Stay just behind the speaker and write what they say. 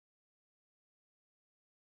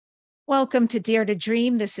Welcome to Dare to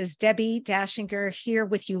Dream. This is Debbi Dachinger here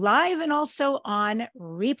with you live and also on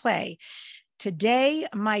replay. Today,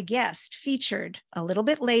 my guest featured a little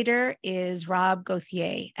bit later is Rob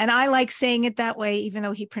Gauthier. And I like saying it that way, even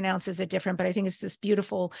though he pronounces it different, but I think it's this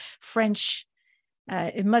beautiful French,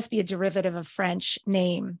 it must be a derivative of French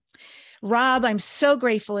name. Rob, I'm so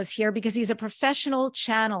grateful is here because he's a professional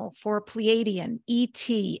channel for Pleiadian, ET,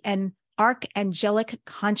 and Archangelic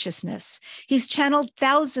consciousness. He's channeled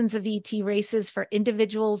thousands of ET races for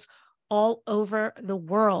individuals all over the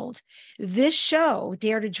world. This show,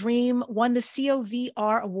 Dare to Dream, won the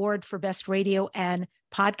COVR Award for Best Radio and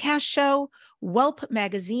Podcast Show. Whelp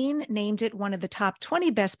Magazine named it one of the top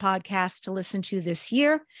 20 best podcasts to listen to this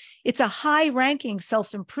year. It's a high-ranking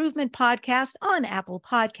self-improvement podcast on Apple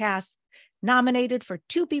Podcasts, nominated for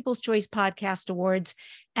 2 People's Choice Podcast Awards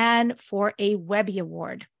and for a Webby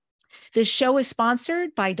Award. This show is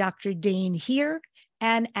sponsored by Dr. Dane here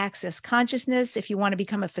and Access Consciousness. If you want to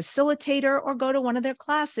become a facilitator or go to one of their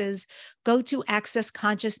classes, go to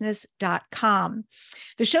accessconsciousness.com.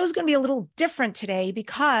 The show is going to be a little different today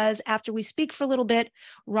because after we speak for a little bit,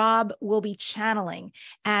 Rob will be channeling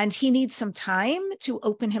and he needs some time to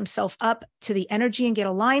open himself up to the energy and get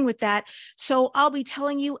aligned with that. So I'll be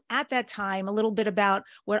telling you at that time a little bit about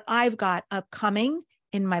what I've got upcoming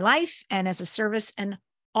in my life and as a service and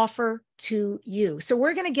offer to you. So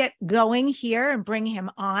we're going to get going here and bring him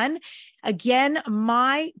on. Again,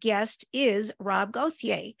 my guest is Rob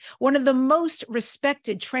Gauthier, one of the most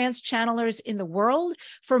respected trance channelers in the world.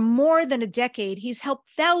 For more than a decade, he's helped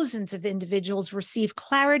thousands of individuals receive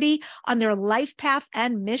clarity on their life path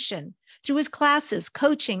and mission through his classes,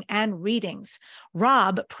 coaching, and readings.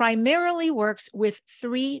 Rob primarily works with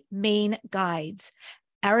 3 main guides: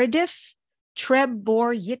 Ardif, Treb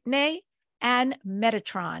Bor Yitne, and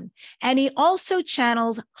Metatron. And he also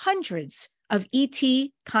channels hundreds of ET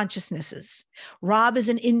consciousnesses. Rob is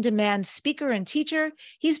an in-demand speaker and teacher.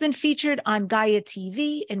 He's been featured on Gaia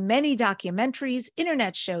TV in many documentaries,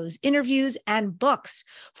 internet shows, interviews, and books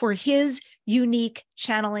for his unique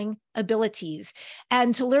channeling abilities.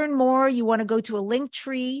 And to learn more, you want to go to a link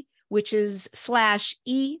tree, which is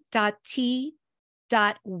 /e.t.whisper,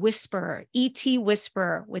 ET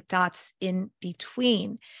Whisper with dots in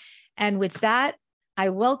between. And with that, I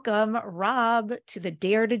welcome Rob to the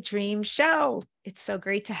Dare to Dream show. It's so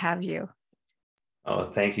great to have you. Oh,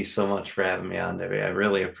 thank you so much for having me on, Debbie. I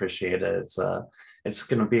really appreciate it. It's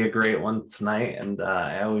going to be a great one tonight, and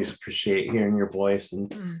I always appreciate hearing your voice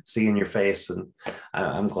and seeing your face. And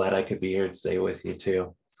I'm glad I could be here today with you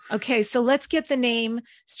too. Okay, so let's get the name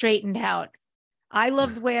straightened out. I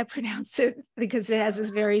love the way I pronounce it because it has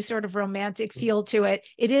this very sort of romantic feel to it.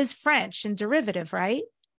 It is French and derivative, right?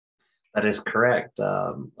 That is correct.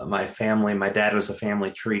 My dad was a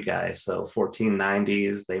family tree guy. So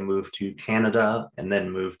 1490s, they moved to Canada and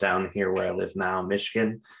then moved down here where I live now,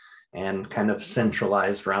 Michigan, and kind of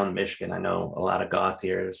centralized around Michigan. I know a lot of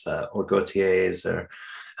Gauthiers or Gautiers or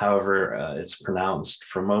however it's pronounced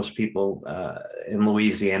for most people in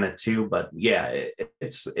Louisiana too. But yeah,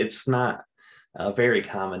 it's not very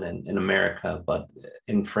common in America, but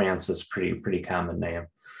in France it's pretty common name.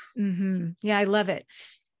 Mm-hmm. Yeah, I love it.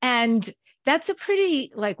 And that's a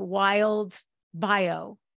pretty wild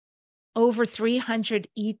bio, over 300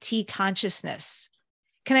 ET consciousness.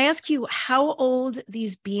 Can I ask you how old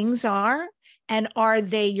these beings are? And are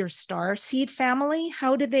they your star seed family?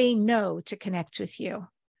 How do they know to connect with you?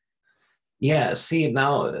 Yeah, see,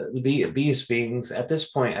 now these beings, at this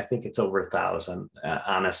point, I think it's over 1,000.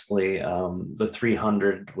 Honestly, the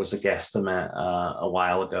 300 was a guesstimate a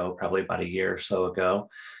while ago, probably about a year or so ago.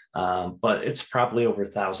 But it's probably over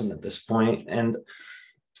 1,000 at this point. And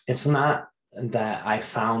it's not that I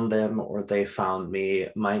found them or they found me.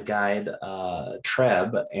 My guide,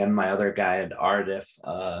 Treb, and my other guide, Ardif,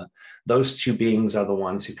 those 2 beings are the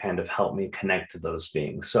ones who kind of help me connect to those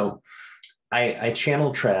beings. So I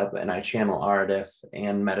channel Treb and I channel Ardif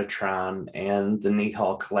and Metatron and the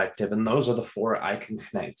Nihal Collective. And those are the 4 I can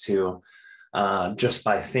connect to just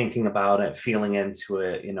by thinking about it, feeling into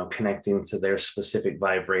it, connecting to their specific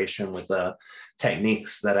vibration with the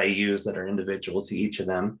techniques that I use that are individual to each of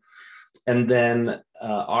them. And then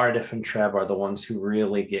Ardif and Treb are the ones who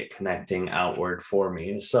really get connecting outward for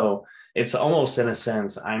me. So it's almost, in a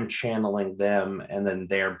sense, I'm channeling them and then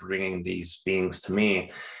they're bringing these beings to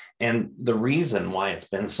me. And the reason why it's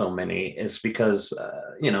been so many is because,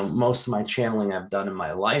 most of my channeling I've done in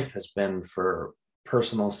my life has been for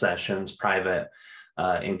personal sessions, private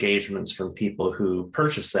engagements from people who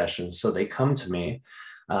purchase sessions. So they come to me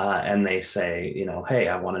and they say, hey,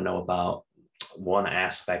 I want to know about one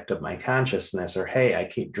aspect of my consciousness, or hey, I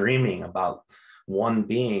keep dreaming about one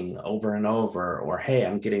being over and over, or, hey,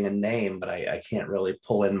 I'm getting a name, but I can't really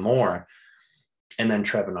pull in more. And then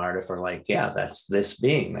Trev and Ardif are like, yeah, that's this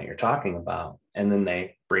being that you're talking about. And then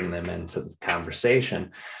they bring them into the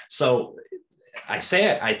conversation. So I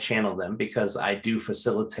say I channel them because I do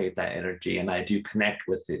facilitate that energy, and I do connect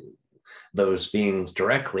with those beings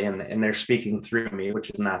directly, and they're speaking through me, which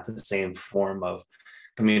is not the same form of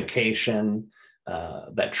communication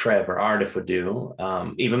that Trev or Ardif would do.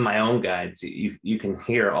 Even my own guides, you can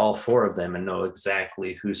hear all four of them and know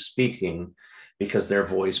exactly who's speaking, because their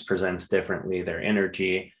voice presents differently, their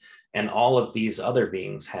energy. And all of these other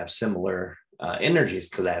beings have similar energies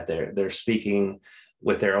to that. They're speaking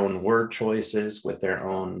with their own word choices, with their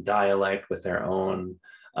own dialect, with their own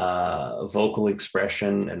vocal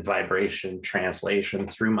expression and vibration translation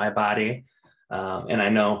through my body. And I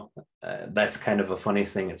know that's kind of a funny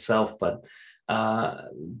thing itself, but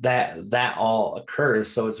that all occurs.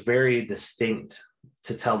 So it's very distinct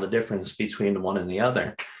to tell the difference between one and the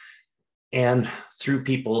other. And through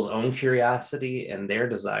people's own curiosity and their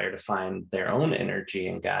desire to find their own energy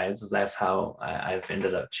and guides, that's how I've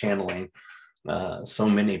ended up channeling so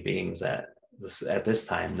many beings at this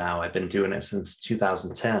time now. I've been doing it since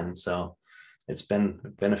 2010. So it's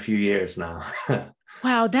been a few years now.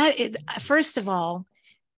 Wow. First of all,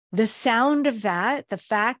 the sound of that, the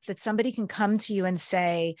fact that somebody can come to you and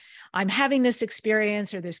say, I'm having this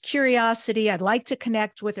experience or this curiosity I'd like to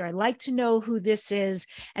connect with, or I'd like to know who this is,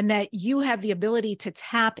 and that you have the ability to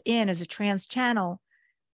tap in as a trans channel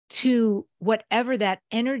to whatever that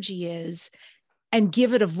energy is and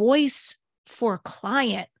give it a voice for a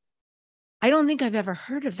client. I don't think I've ever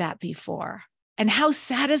heard of that before. And how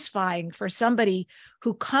satisfying for somebody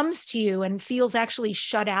who comes to you and feels actually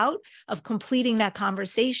shut out of completing that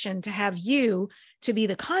conversation to have you to be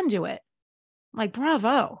the conduit. Like,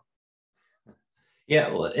 bravo. Yeah,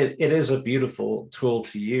 well, it is a beautiful tool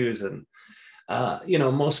to use. And,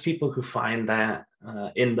 most people who find that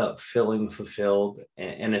end up feeling fulfilled.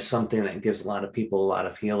 And it's something that gives a lot of people a lot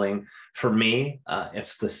of healing. For me,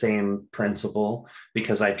 it's the same principle,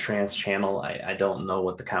 because I trans channel. I don't know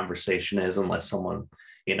what the conversation is unless someone,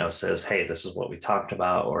 says, hey, this is what we talked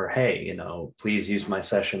about, or, hey, please use my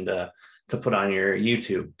session to put on your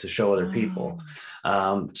YouTube to show other people.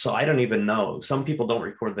 So I don't even know. Some people don't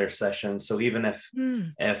record their sessions. So even if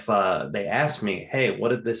they ask me, hey, what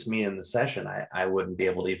did this mean in the session? I wouldn't be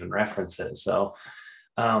able to even reference it. So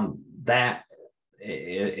that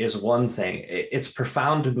is one thing. It's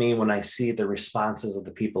profound to me when I see the responses of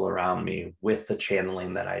the people around me with the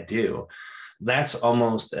channeling that I do. That's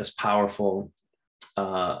almost as powerful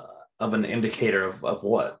of an indicator of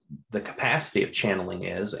what the capacity of channeling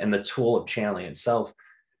is, and the tool of channeling itself,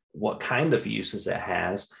 what kind of uses it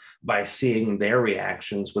has, by seeing their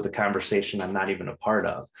reactions with a conversation I'm not even a part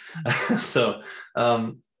of. So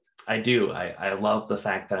I love the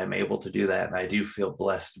fact that I'm able to do that. And I do feel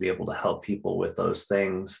blessed to be able to help people with those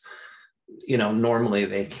things. Normally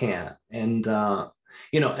they can't. And,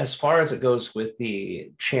 as far as it goes with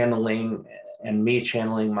the channeling and me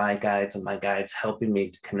channeling my guides and my guides helping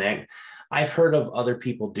me to connect, I've heard of other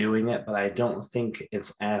people doing it, but I don't think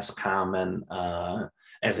it's as common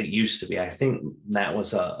as it used to be. I think that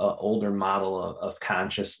was a older model of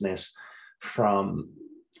consciousness from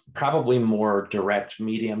probably more direct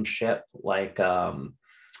mediumship, like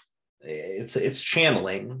it's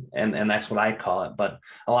channeling, and that's what I call it. But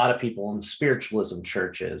a lot of people in spiritualism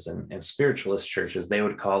churches and spiritualist churches, they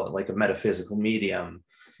would call it like a metaphysical medium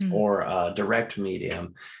or a direct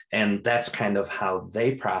medium. And that's kind of how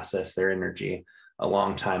they process their energy a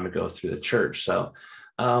long time ago through the church. So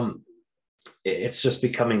it's just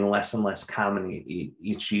becoming less and less common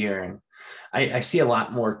each year. And I see a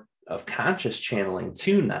lot more of conscious channeling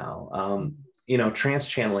too now. Trance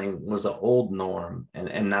channeling was an old norm,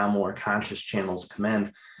 and now more conscious channels come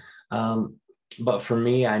in. But for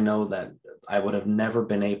me, I know that I would have never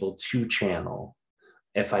been able to channel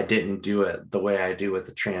if I didn't do it the way I do with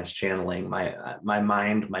the trance channeling. My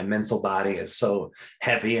mind, my mental body is so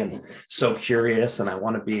heavy and so curious, and I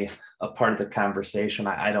want to be a part of the conversation.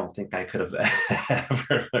 I don't think I could have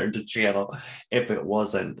ever learned to channel if it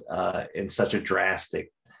wasn't in such a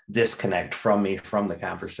drastic disconnect from the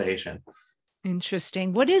conversation.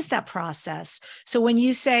 Interesting. What is that process? So when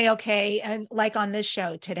you say, okay, and like on this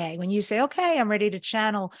show today, when you say, okay, I'm ready to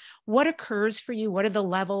channel, what occurs for you? What are the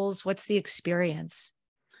levels? What's the experience?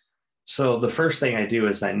 So the first thing I do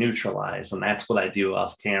is I neutralize, and that's what I do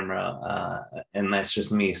off camera. And that's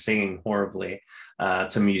just me singing horribly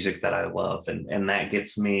to music that I love. And that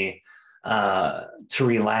gets me to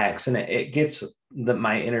relax, and it gets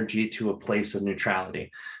my energy to a place of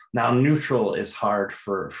neutrality. Now, neutral is hard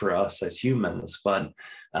for us as humans, but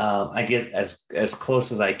I get as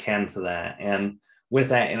close as I can to that. And with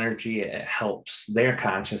that energy, it helps their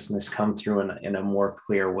consciousness come through in a more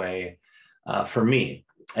clear way for me.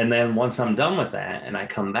 And then once I'm done with that and I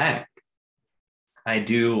come back, I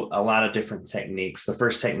do a lot of different techniques. The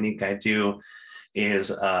first technique I do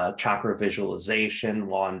is chakra visualization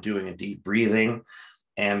while I'm doing a deep breathing.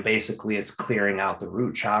 And basically, it's clearing out the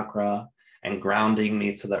root chakra and grounding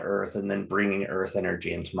me to the earth, and then bringing earth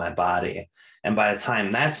energy into my body. And by the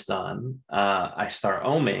time that's done, I start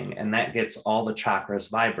oming, and that gets all the chakras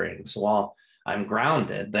vibrating. So while I'm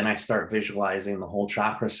grounded, then I start visualizing the whole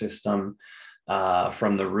chakra system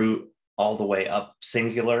from the root all the way up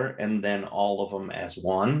singular, and then all of them as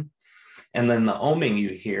one. And then the oming you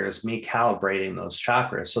hear is me calibrating those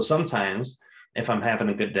chakras. So sometimes if I'm having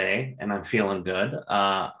a good day and I'm feeling good,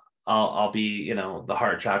 I'll be, the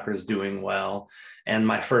heart chakra is doing well. And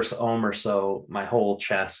my first ohm or so, my whole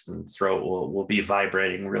chest and throat will be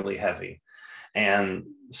vibrating really heavy. And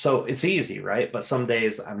so it's easy, right? But some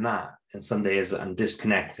days I'm not. And some days I'm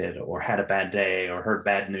disconnected or had a bad day or heard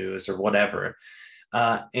bad news or whatever.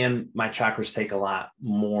 And my chakras take a lot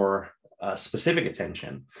more specific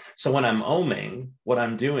attention. So when I'm oming, what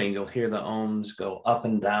I'm doing, you'll hear the ohms go up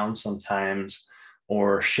and down sometimes,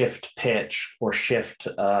 or shift pitch, or shift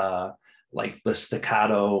like the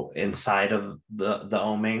staccato inside of the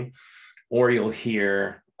oming, or you'll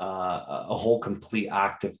hear a whole complete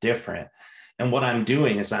octave different. And what I'm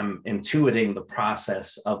doing is I'm intuiting the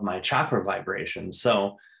process of my chakra vibration.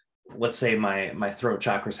 So let's say my throat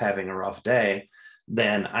chakra is having a rough day,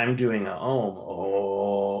 then I'm doing an ohm,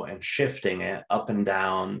 oh, and shifting it up and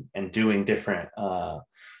down and doing different,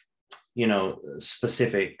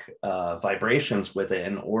 specific vibrations with it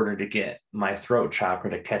in order to get my throat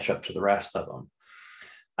chakra to catch up to the rest of them.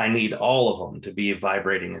 I need all of them to be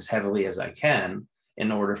vibrating as heavily as I can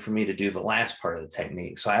in order for me to do the last part of the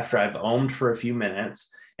technique. So after I've ohmed for a few minutes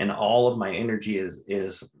and all of my energy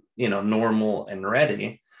is normal and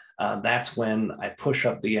ready, that's when I push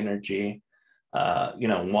up the energy,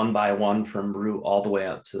 one by one from root all the way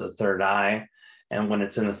up to the third eye. And when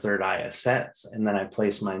it's in the third eye, it sets. And then I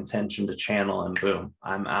place my intention to channel, and boom,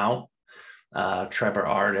 I'm out. Trevor,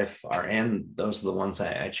 Ardif are in. Those are the ones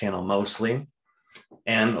I channel mostly.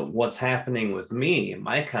 And what's happening with me,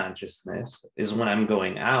 my consciousness, is when I'm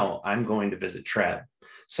going out, I'm going to visit Treb.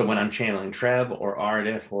 So when I'm channeling Treb or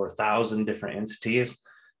Ardif or 1,000 different entities,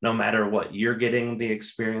 no matter what you're getting the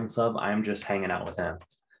experience of, I'm just hanging out with him.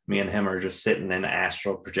 Me and him are just sitting in an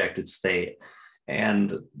astral projected state.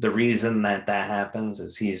 And the reason that happens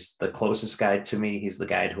is he's the closest guide to me. He's the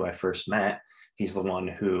guide who I first met. He's the one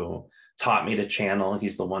who taught me to channel.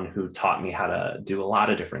 He's the one who taught me how to do a lot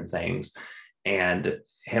of different things. And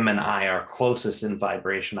him and I are closest in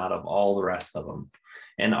vibration out of all the rest of them.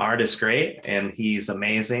 And Art is great and he's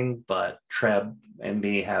amazing, but Treb and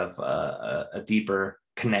me have a deeper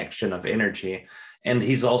connection of energy. And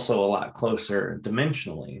he's also a lot closer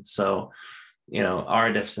dimensionally. So,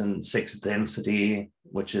 Ardif's in sixth density,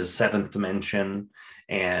 which is seventh dimension,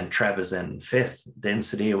 and Treb is in fifth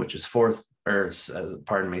density, which is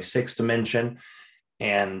sixth dimension.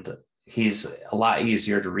 And he's a lot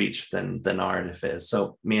easier to reach than Ardif is.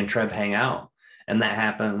 So me and Treb hang out, and that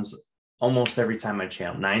happens almost every time I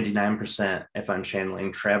channel. 99% if I'm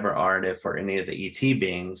channeling Treb or Ardif or any of the ET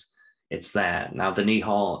beings, it's that. Now the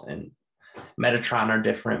Nihal and Metatron are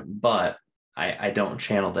different, but I don't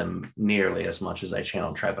channel them nearly as much as I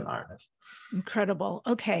channel Treb and Ardif. Incredible.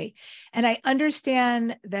 Okay. And I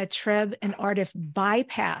understand that Treb and Ardif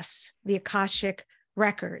bypass the Akashic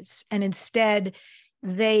records, and instead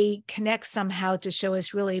they connect somehow to show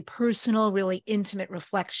us really personal, really intimate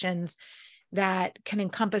reflections that can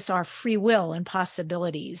encompass our free will and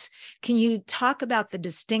possibilities. Can you talk about the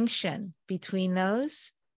distinction between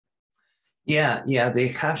those? Yeah, the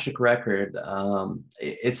Akashic record,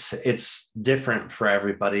 it's different for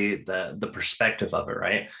everybody, the perspective of it,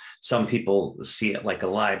 right? Some people see it like a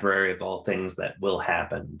library of all things that will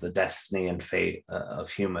happen, the destiny and fate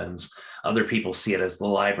of humans. Other people see it as the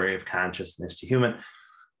library of consciousness to human.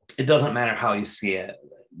 It doesn't matter how you see it.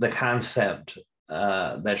 The concept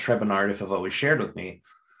that Treb and Ardif have always shared with me,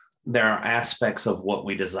 there are aspects of what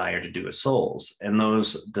we desire to do as souls, and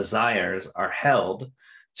those desires are held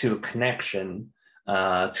to a connection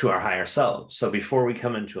to our higher self. So before we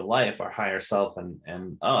come into a life, our higher self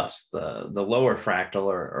and us, the lower fractal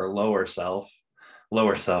or lower self,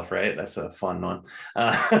 right? That's a fun one.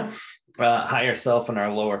 Higher self and our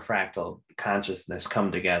lower fractal consciousness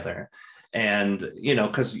come together. And, you know,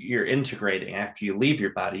 because you're integrating after you leave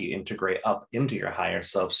your body, you integrate up into your higher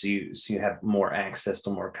self. So you have more access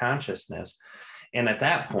to more consciousness. And at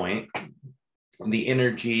that point, the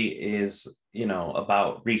energy is, you know,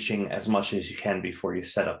 about reaching as much as you can before you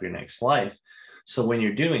set up your next life. So when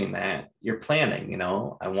you're doing that, you're planning, you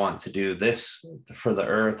know, I want to do this for the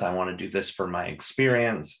earth. I want to do this for my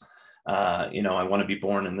experience. You know, I want to be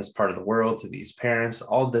born in this part of the world to these parents.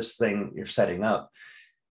 All this thing you're setting up,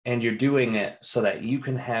 and you're doing it so that you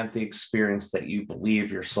can have the experience that you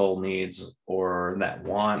believe your soul needs, or that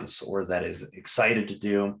wants, or that is excited to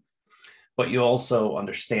do. But you also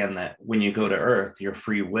understand that when you go to earth, your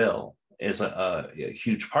free will is a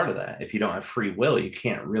huge part of that. If you don't have free will, you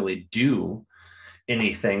can't really do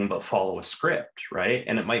anything but follow a script, right?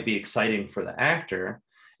 And it might be exciting for the actor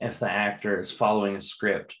if the actor is following a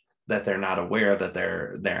script that they're not aware that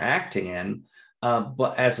they're acting in.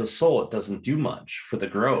 But as a soul, it doesn't do much for the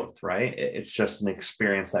growth, right? It's just an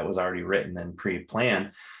experience that was already written and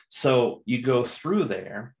pre-planned. So you go through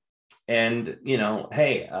there and, you know,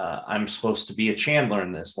 hey, I'm supposed to be a Chandler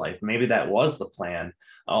in this life. Maybe that was the plan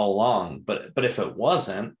all along. But if it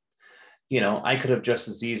wasn't, you know, I could have just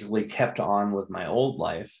as easily kept on with my old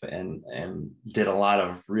life and did a lot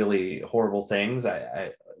of really horrible things.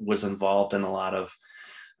 I was involved in a lot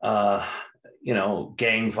of, you know,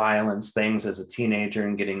 gang violence things as a teenager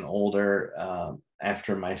and getting older.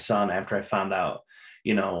 After my son, after I found out,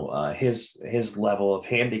 you know, his level of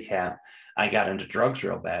handicap, I got into drugs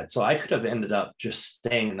real bad. So I could have ended up just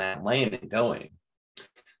staying in that lane and going.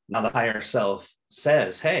 Now the higher self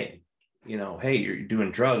says, hey, you know, hey, you're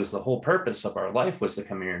doing drugs. The whole purpose of our life was to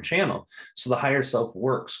come here and channel. So the higher self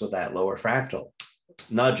works with that lower fractal,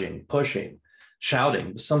 nudging, pushing,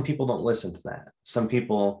 shouting. Some people don't listen to that. Some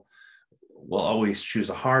people will always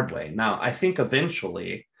choose a hard way. Now, I think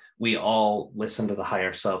eventually we all listen to the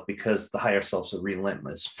higher self, because the higher self's a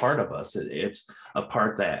relentless part of us. It's a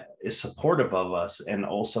part that is supportive of us and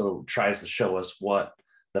also tries to show us what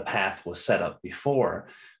the path was set up before.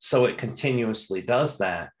 So it continuously does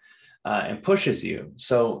that. And pushes you.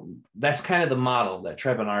 So that's kind of the model that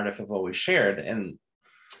Trev and Ardif have always shared. And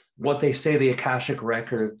what they say the Akashic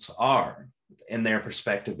records are, in their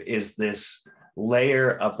perspective, is this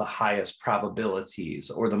layer of the highest probabilities,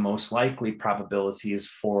 or the most likely probabilities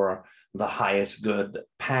for the highest good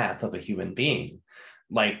path of a human being,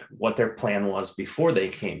 like what their plan was before they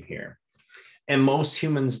came here. And most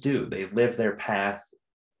humans do. They live their path,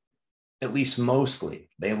 at least mostly.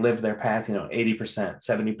 They live their path, you know, 80%,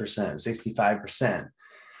 70%,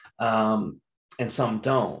 65%. And some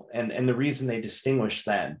don't. And the reason they distinguish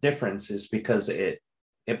that difference is because it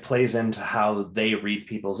plays into how they read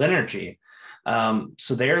people's energy.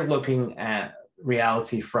 So they're looking at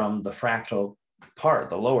reality from the fractal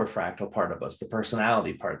part, the lower fractal part of us, the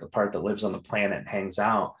personality part, the part that lives on the planet and hangs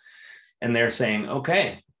out. And they're saying,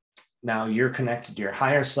 okay, now you're connected to your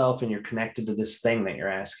higher self and you're connected to this thing that you're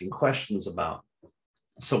asking questions about.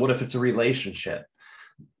 So what if it's a relationship?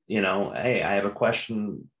 You know, hey, I have a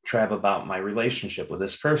question, Trev, about my relationship with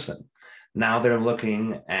this person. Now they're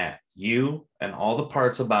looking at you and all the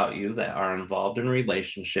parts about you that are involved in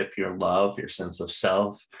relationship, your love, your sense of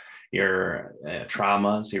self, your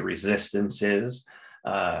traumas, your resistances,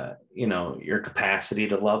 you know, your capacity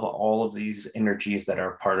to love, all of these energies that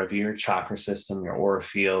are part of your chakra system, your aura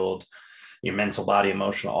field, your mental, body,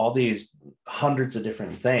 emotional, all these hundreds of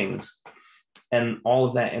different things. And all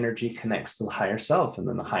of that energy connects to the higher self. And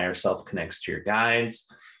then the higher self connects to your guides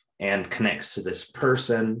and connects to this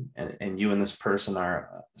person. And you and this person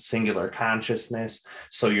are a singular consciousness.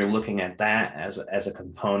 So you're looking at that as a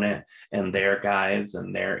component, and their guides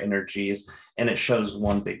and their energies. And it shows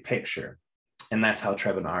one big picture. And that's how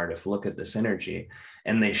Trev and Ardif look at this energy.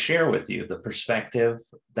 And they share with you the perspective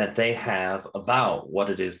that they have about what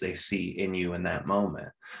it is they see in you in that moment,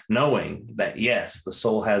 knowing that, yes, the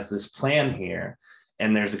soul has this plan here,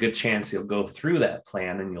 and there's a good chance you'll go through that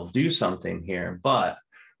plan and you'll do something here. But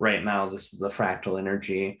right now, this is the fractal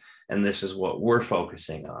energy, and this is what we're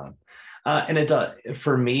focusing on. And it does,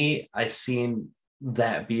 for me, I've seen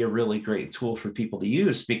that be a really great tool for people to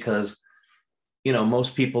use, because you know,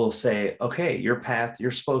 most people say, okay, your path, you're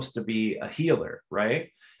supposed to be a healer, right?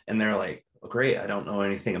 And they're like, oh, great, I don't know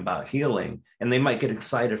anything about healing. And they might get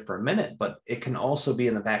excited for a minute, but it can also be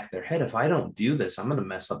in the back of their head, if I don't do this, I'm going to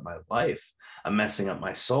mess up my life. I'm messing up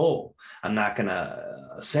my soul. I'm not going to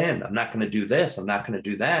ascend. I'm not going to do this. I'm not going to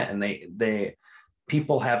do that. And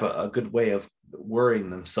people have a good way of worrying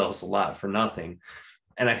themselves a lot for nothing.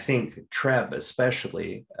 And I think Trev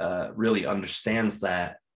especially really understands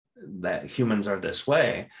that humans are this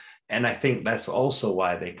way. And I think that's also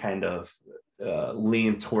why they kind of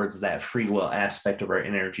lean towards that free will aspect of our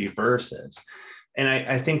energy versus. And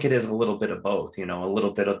I think it is a little bit of both, you know, a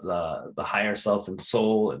little bit of the higher self and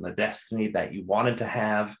soul and the destiny that you wanted to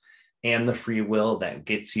have, and the free will that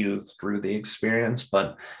gets you through the experience.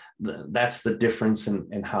 But that's the difference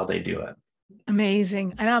in how they do it.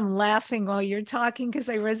 Amazing. And I'm laughing while you're talking because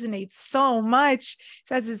I resonate so much.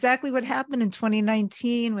 So that's exactly what happened in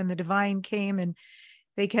 2019 when the divine came and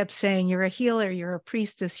they kept saying, you're a healer, you're a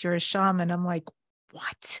priestess, you're a shaman. I'm like,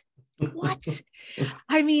 what? What?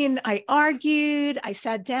 I mean, I argued, I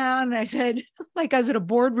sat down and I said, like I was at a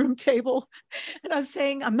boardroom table and I was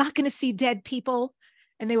saying, I'm not going to see dead people.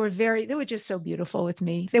 And they were just so beautiful with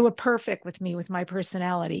me. They were perfect with me, with my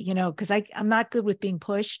personality, you know, because I'm not good with being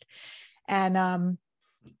pushed. And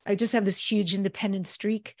I just have this huge independent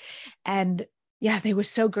streak. And yeah, they were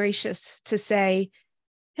so gracious to say,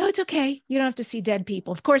 oh, it's okay. You don't have to see dead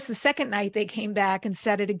people. Of course, the second night they came back and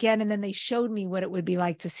said it again. And then they showed me what it would be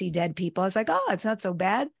like to see dead people. I was like, oh, it's not so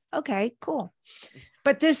bad. Okay, cool.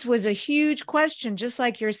 But this was a huge question, just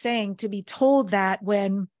like you're saying, to be told that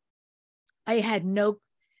when I had no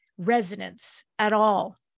resonance at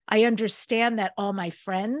all. I understand that all my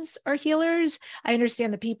friends are healers. I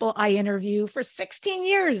understand the people I interview for 16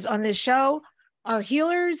 years on this show are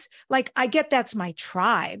healers. Like, I get that's my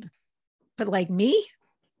tribe, but like me,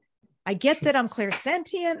 I get that I'm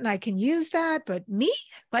clairsentient and I can use that, but me,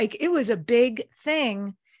 like, it was a big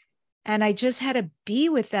thing. And I just had to be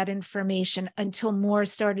with that information until more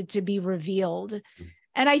started to be revealed.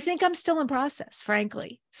 And I think I'm still in process,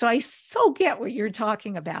 frankly. So I so get what you're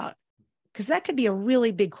talking about, because that could be a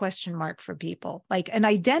really big question mark for people, like an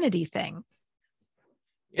identity thing.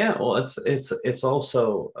 Yeah, well, it's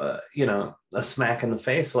also you know, a smack in the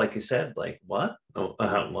face, like you said, like what,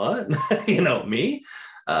 what, you know, me.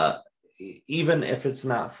 Even if it's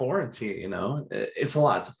not foreign to you, you know, it's a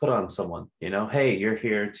lot to put on someone. You know, hey, you're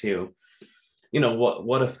here to, you know,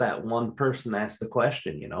 what if that one person asked the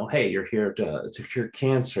question, you know, hey, you're here to cure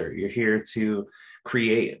cancer, you're here to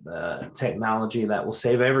create technology that will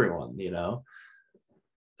save everyone, you know.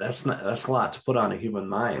 That's a lot to put on a human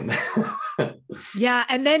mind. Yeah.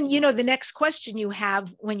 And then, you know, the next question you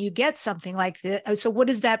have when you get something like this, so what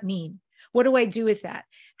does that mean? What do I do with that?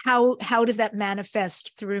 How does that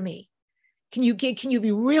manifest through me? Can you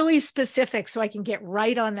be really specific so I can get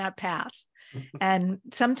right on that path? And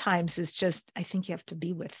sometimes it's just, I think you have to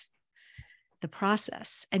be with the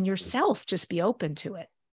process and yourself, just be open to it.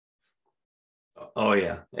 Oh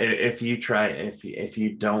yeah. If you try, if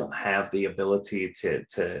you don't have the ability to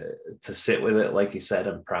sit with it, like you said,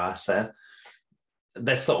 and process,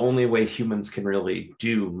 that's the only way humans can really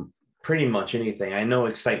do pretty much anything. I know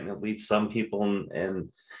excitement leads some people, and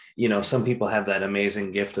you know, some people have that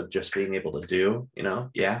amazing gift of just being able to do, you know,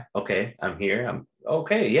 yeah, okay, I'm here, I'm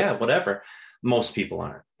okay, yeah, whatever. Most people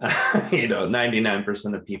aren't. You know,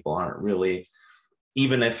 99% of people aren't really.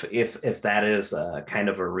 Even if that is a kind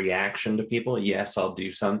of a reaction to people, yes, I'll do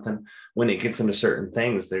something. When it gets into certain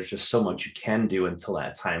things, there's just so much you can do until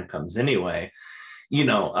that time comes anyway. You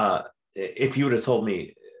know, if you would have told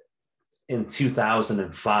me in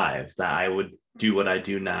 2005 that I would do what I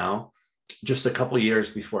do now, just a couple of years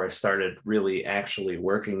before I started really actually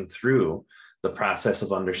working through the process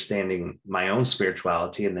of understanding my own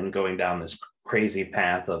spirituality and then going down this crazy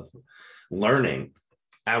path of learning,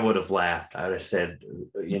 I would have laughed. I would have said,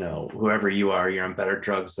 you know, whoever you are, you're on better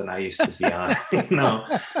drugs than I used to be on. You know,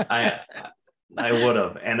 I would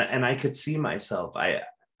have, and I could see myself.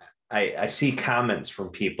 I see comments from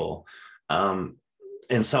people, and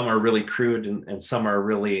some are really crude, and some are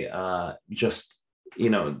really just,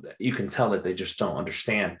 you know, you can tell that they just don't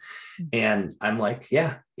understand. And I'm like,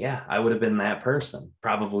 yeah, I would have been that person.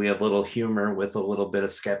 Probably a little humor with a little bit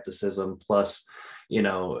of skepticism, plus, you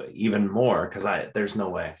know, even more, because there's no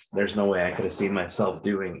way I could have seen myself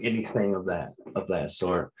doing anything of that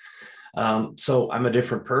sort. So I'm a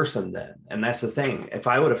different person then. And that's the thing. If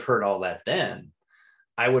I would have heard all that then,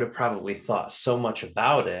 I would have probably thought so much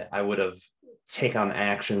about it. I would have taken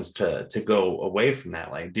actions to go away from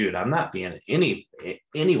that. Like, dude, I'm not being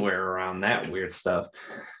anywhere around that weird stuff,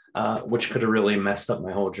 which could have really messed up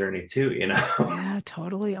my whole journey too, you know? Yeah,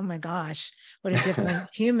 totally. Oh my gosh, what a different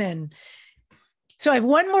human. So I have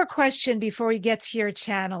one more question before we get to your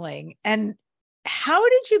channeling. And how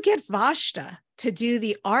did you get Vashta to do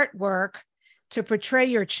the artwork to portray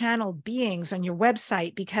your channeled beings on your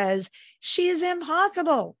website? Because she is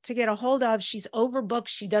impossible to get a hold of. She's overbooked.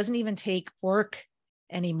 She doesn't even take work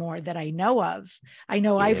anymore that I know of. I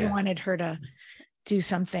know yeah. I've wanted her to do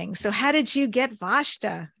something. So how did you get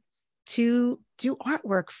Vashta to do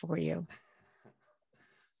artwork for you?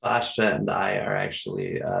 Vashta and I are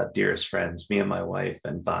actually dearest friends. Me and my wife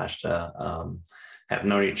and Vashta have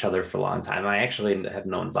known each other for a long time. I actually have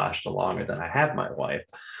known Vashta longer than I have my wife,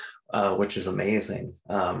 which is amazing.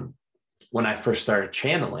 When I first started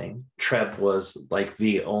channeling, Treb was like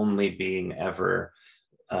the only being ever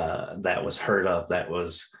that was heard of that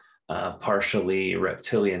was partially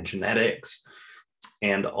reptilian genetics,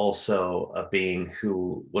 and also a being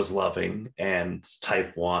who was loving and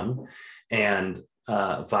type 1. And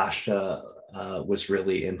Vashta was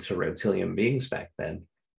really into reptilian beings back then.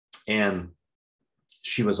 And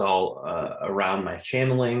she was all around my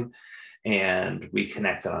channeling, and we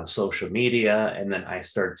connected on social media. And then I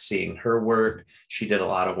started seeing her work. She did a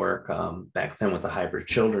lot of work back then with the hybrid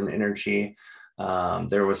children energy.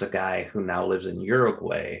 There was a guy who now lives in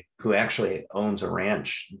Uruguay who actually owns a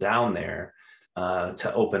ranch down there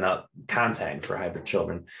to open up contact for hybrid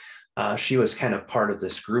children. She was kind of part of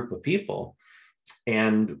this group of people,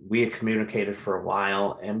 and we had communicated for a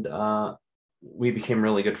while, and we became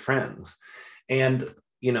really good friends. And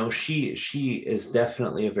you know, she is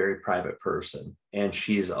definitely a very private person, and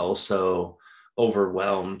she's also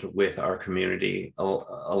overwhelmed with our community a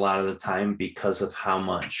lot of the time because of how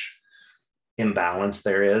much imbalance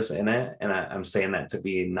there is in it. And I'm saying that to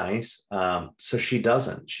be nice. So she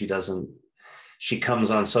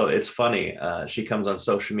comes on, so it's funny, she comes on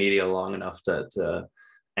social media long enough to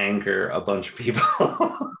anger a bunch of people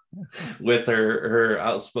with her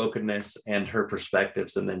outspokenness and her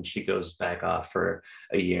perspectives, and then she goes back off for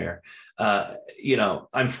a year. You know,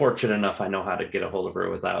 I'm fortunate enough, I know how to get a hold of her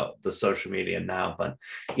without the social media now, but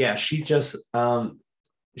yeah, she just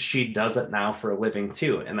she does it now for a living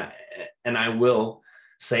too. And I will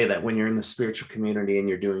say that when you're in the spiritual community and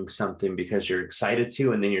you're doing something because you're excited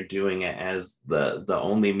to, and then you're doing it as the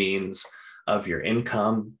only means of your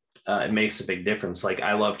income, it makes a big difference. Like,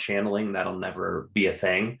 I love channeling, that'll never be a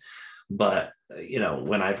thing. But you know,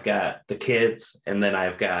 when I've got the kids and then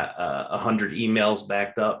I've got 100 emails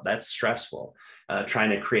backed up, that's stressful. Trying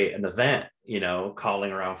to create an event, you know,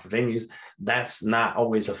 calling around for venues, that's not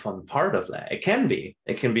always a fun part of that. It can be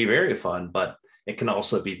very fun, but it can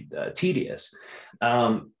also be tedious.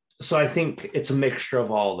 So I think it's a mixture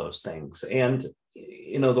of all those things. And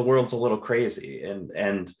you know, the world's a little crazy,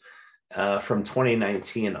 and from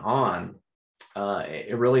 2019 on,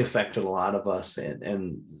 it really affected a lot of us,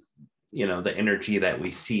 and you know, the energy that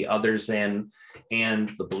we see others in and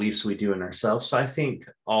the beliefs we do in ourselves. So I think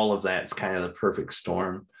all of that's kind of the perfect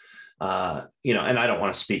storm. You know, and I don't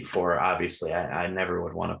want to speak for her, obviously, I never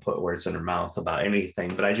would want to put words in her mouth about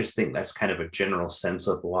anything, but I just think that's kind of a general sense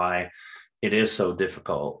of why it is so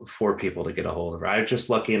difficult for people to get a hold of her. I'm just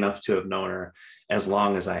lucky enough to have known her as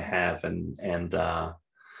long as I have, and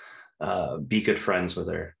be good friends with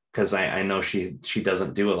her, because I know she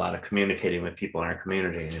doesn't do a lot of communicating with people in our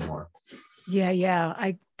community anymore. Yeah,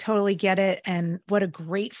 I totally get it. And what a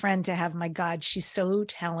great friend to have. My God, she's so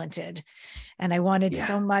talented. And I wanted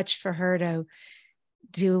so much for her to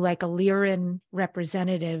do like a Lyran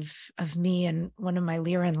representative of me in one of my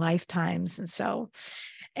Lyran lifetimes. And so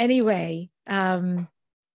anyway,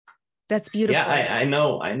 that's beautiful. Yeah, I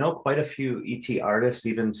know quite a few ET artists,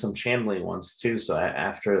 even some channeling ones too. So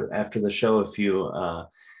after the show, if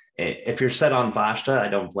you're set on Vashta, I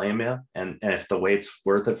don't blame you. And if the wait's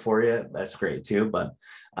worth it for you, that's great too. But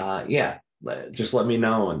yeah, just let me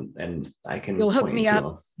know, and I can. You'll hook me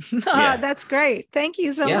up. Yeah. That's great. Thank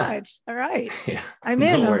you so much. All right. Yeah. I'm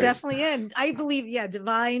in. I'm definitely in. I believe,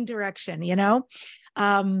 divine direction, you know.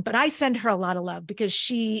 But I send her a lot of love because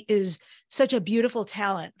she is such a beautiful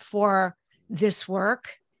talent for this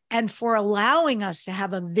work and for allowing us to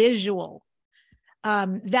have a visual.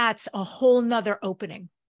 That's a whole nother opening.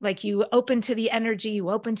 Like, you open to the energy, you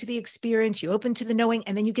open to the experience, you open to the knowing,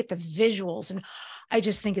 and then you get the visuals. And I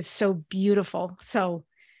just think it's so beautiful. So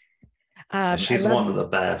she's one of the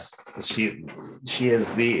best.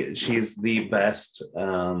 She's the best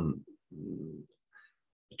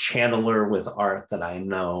channeler with art that I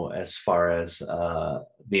know, as far as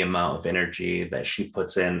the amount of energy that she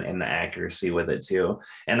puts in and the accuracy with it too.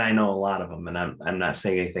 And I know a lot of them, and I'm not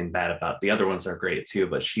saying anything bad about the other ones. Are great too,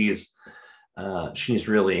 but she's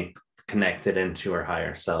really connected into her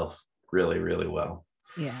higher self really, really well.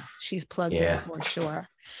 Yeah, she's plugged in for sure.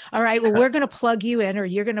 All right, well, we're going to plug you in, or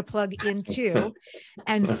you're going to plug in too.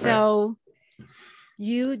 And so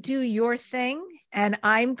you do your thing, and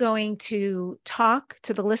I'm going to talk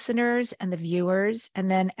to the listeners and the viewers.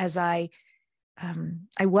 And then as I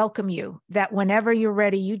welcome you, that whenever you're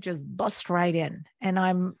ready, you just bust right in, and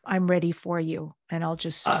I'm ready for you, and I'll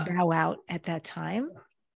just bow out at that time.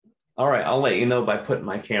 All right, I'll let you know by putting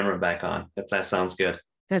my camera back on, if that sounds good.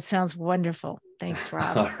 That sounds wonderful. Thanks,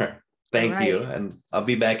 Rob. All right. Thank All you. right. And I'll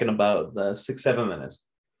be back in about 6-7 minutes.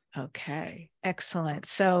 Okay, excellent.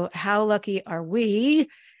 So how lucky are we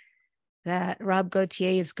that Rob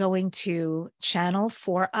Gauthier is going to channel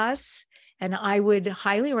for us? And I would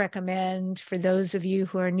highly recommend, for those of you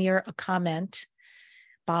who are near a comment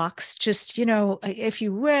box, just, if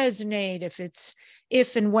you resonate,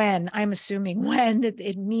 if and when, I'm assuming when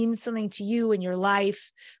it means something to you in your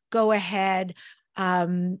life, go ahead.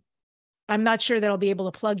 I'm not sure that I'll be able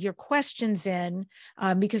to plug your questions in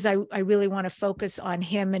because I really want to focus on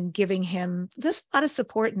him and giving him just a lot of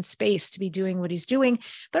support and space to be doing what he's doing.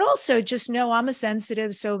 But also just know I'm a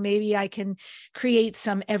sensitive, so maybe I can create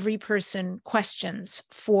some every person questions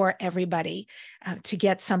for everybody to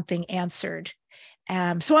get something answered.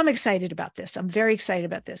 So I'm excited about this. I'm very excited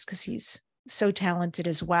about this because he's so talented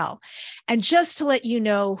as well. And just to let you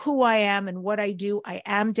know who I am and what I do, I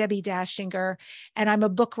am Debbi Dachinger, and I'm a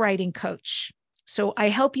book writing coach. So I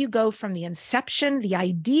help you go from the inception, the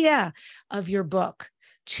idea of your book,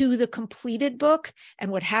 to the completed book. And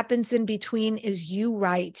what happens in between is you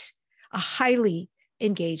write a highly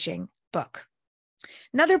engaging book.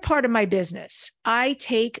 Another part of my business, I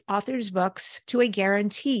take authors' books to a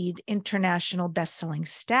guaranteed international bestselling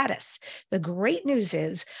status. The great news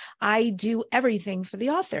is I do everything for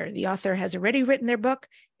the author. The author has already written their book,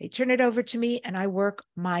 they turn it over to me, and I work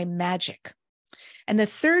my magic. And the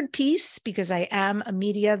third piece, because I am a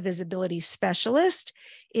media visibility specialist,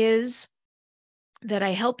 is that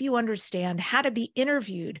I help you understand how to be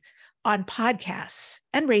interviewed on podcasts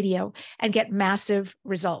and radio and get massive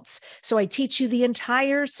results. So I teach you the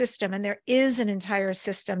entire system, and there is an entire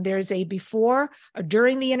system. There's a before or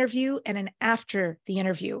during the interview and an after the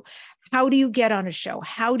interview. How do you get on a show?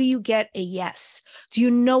 How do you get a yes? Do you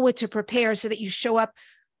know what to prepare so that you show up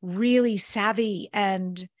really savvy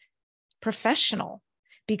and professional?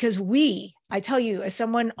 Because I tell you, as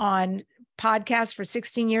someone on podcast for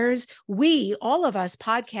 16 years, all of us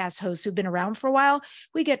podcast hosts who've been around for a while,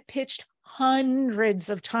 we get pitched hundreds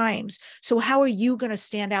of times. So how are you going to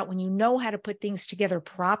stand out when you know how to put things together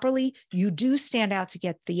properly? You do stand out to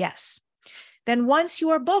get the yes. Then once you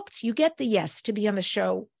are booked, you get the yes to be on the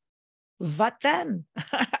show. What then?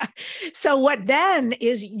 So what then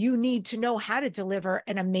is you need to know how to deliver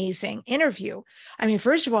an amazing interview. I mean,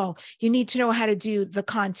 first of all, you need to know how to do the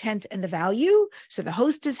content and the value. So the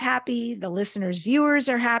host is happy, the listeners, viewers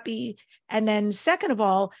are happy. And then second of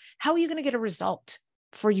all, how are you going to get a result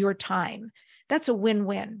for your time? That's a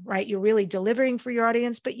win-win, right? You're really delivering for your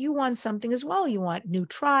audience, but you want something as well. You want new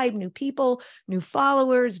tribe, new people, new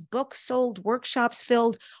followers, books sold, workshops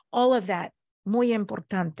filled, all of that. Muy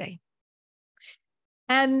importante.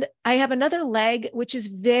 And I have another leg, which is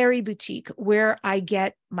very boutique, where I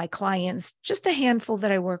get my clients, just a handful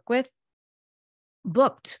that I work with,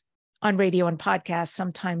 booked on radio and podcasts,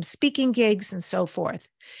 sometimes speaking gigs and so forth.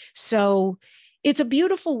 So it's a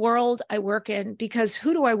beautiful world I work in, because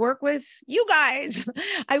who do I work with? You guys.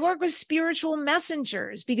 I work with spiritual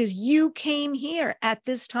messengers because you came here at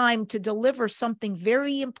this time to deliver something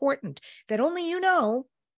very important that only you know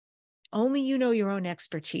your own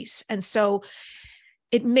expertise. And so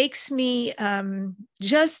it makes me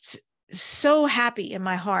just so happy in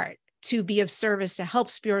my heart to be of service, to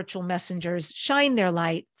help spiritual messengers shine their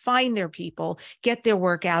light, find their people, get their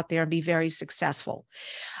work out there, and be very successful.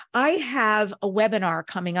 I have a webinar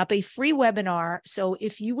coming up, a free webinar. So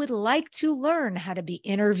if you would like to learn how to be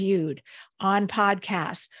interviewed on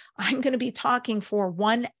podcasts, I'm going to be talking for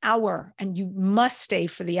 1 hour, and you must stay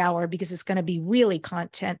for the hour because it's going to be really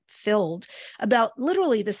content filled about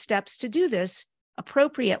literally the steps to do this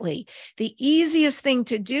appropriately. The easiest thing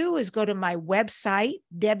to do is go to my website,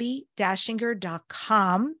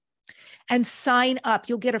 debbidachinger.com, and sign up.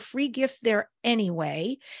 You'll get a free gift there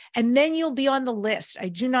anyway, and then you'll be on the list. I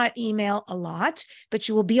do not email a lot, but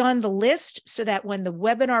you will be on the list so that when the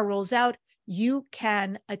webinar rolls out, you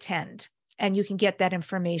can attend and you can get that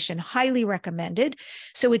information. Highly recommended.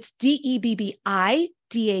 So it's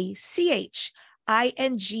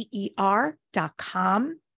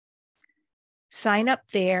DEBBIDACHINGER.com. Sign up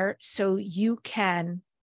there so you can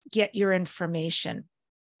get your information.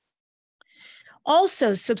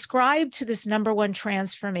 Also, subscribe to this #1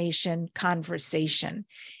 transformation conversation.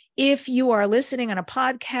 If you are listening on a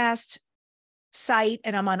podcast site,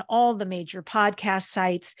 and I'm on all the major podcast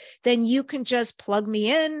sites, then you can just plug me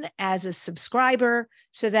in as a subscriber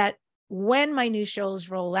so that when my new shows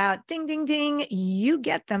roll out, ding, ding, ding, you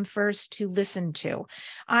get them first to listen to.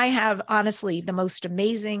 I have honestly the most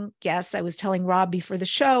amazing guests. I was telling Rob before the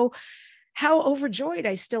show, how overjoyed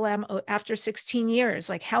I still am after 16 years.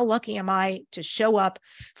 Like, how lucky am I to show up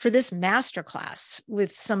for this masterclass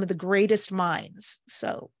with some of the greatest minds?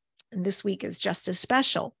 So, and this week is just as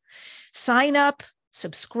special. Sign up,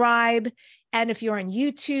 subscribe, and if you're on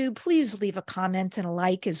YouTube, please leave a comment and a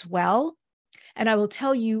like as well. And I will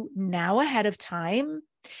tell you now ahead of time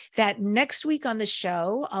that next week on the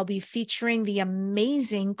show, I'll be featuring the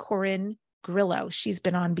amazing Corinne Grillo. She's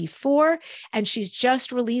been on before, and she's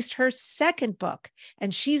just released her second book,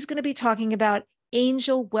 and she's going to be talking about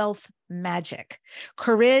angel wealth magic.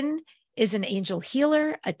 Corinne is an angel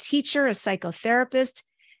healer, a teacher, a psychotherapist,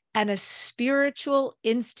 and a spiritual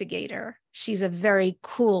instigator. She's a very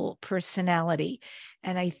cool personality,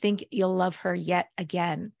 and I think you'll love her yet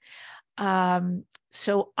again.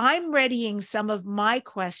 So I'm readying some of my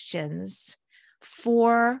questions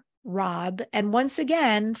for Rob. And once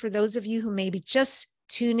again, for those of you who may be just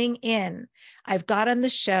tuning in, I've got on the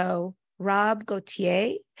show Rob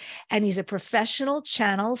Gauthier, and he's a professional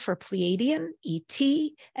channel for Pleiadian, ET,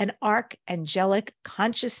 and Archangelic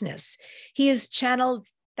consciousness. He has channeled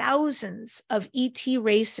thousands of ET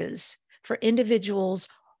races for individuals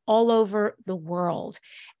all over the world.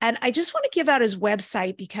 And I just want to give out his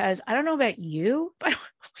website because I don't know about you, but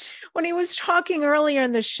when he was talking earlier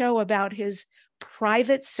in the show about his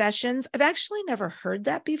private sessions, I've actually never heard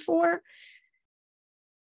that before.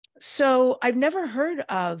 So I've never heard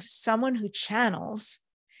of someone who channels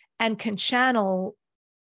and can channel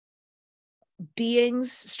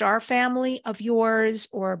beings, star family of yours,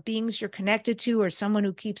 or beings you're connected to, or someone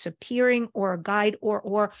who keeps appearing, or a guide,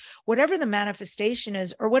 or whatever the manifestation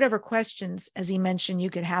is, or whatever questions, as he mentioned,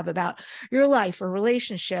 you could have about your life or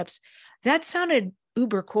relationships. That sounded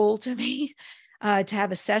uber cool to me, to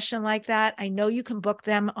have a session like that. I know you can book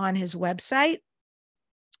them on his website,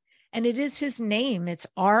 and it is his name. It's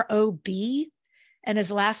R-O-B, and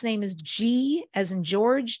his last name is G as in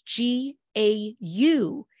George,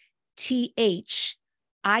 GAUTHIER.com.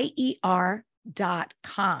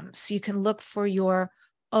 So you can look for your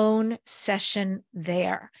own session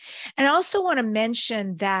there. And I also want to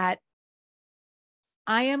mention that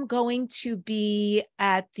I am going to be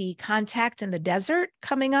at the Contact in the Desert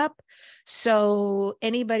coming up. So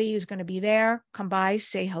anybody who's going to be there, come by,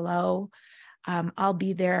 say hello. I'll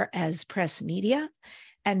be there as press media.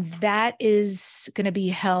 And that is going to be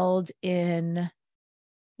held in,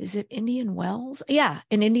 is it Indian Wells? Yeah,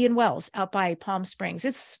 in Indian Wells out by Palm Springs.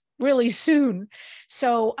 It's really soon.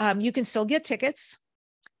 So you can still get tickets.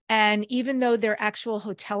 And even though their actual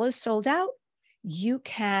hotel is sold out, you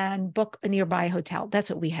can book a nearby hotel. That's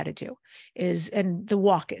what we had to do and the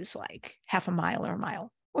walk is like half a mile or a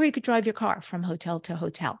mile, or you could drive your car from hotel to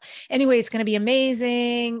hotel. Anyway, it's going to be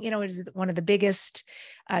amazing. You know, it is one of the biggest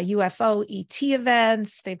UFO ET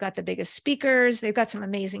events. They've got the biggest speakers. They've got some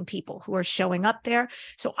amazing people who are showing up there.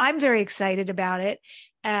 So I'm very excited about it.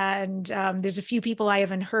 And there's a few people I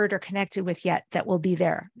haven't heard or connected with yet that will be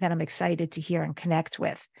there that I'm excited to hear and connect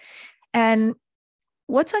with. And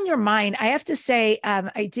what's on your mind? I have to say,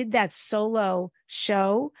 I did that solo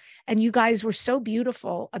show and you guys were so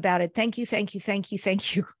beautiful about it. Thank you, thank you, thank you,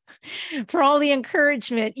 thank you for all the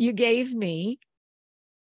encouragement you gave me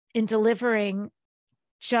in delivering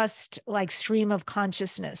just like stream of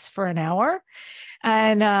consciousness for an hour.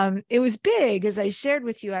 And it was big, as I shared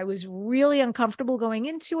with you. I was really uncomfortable going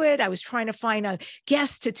into it. I was trying to find a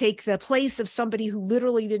guest to take the place of somebody who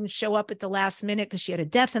literally didn't show up at the last minute because she had a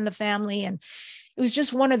death in the family. And it was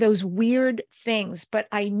just one of those weird things. But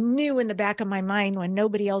I knew in the back of my mind when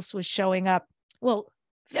nobody else was showing up, well,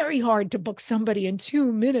 very hard to book somebody in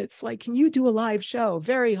 2 minutes. Like, can you do a live show?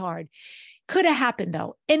 Very hard. Could have happened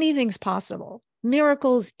though. Anything's possible.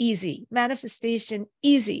 Miracles, easy. Manifestation,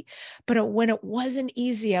 easy. But when it wasn't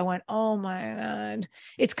easy, I went, oh my God.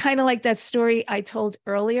 It's kind of like that story I told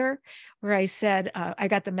earlier where I said, I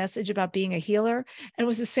got the message about being a healer. And it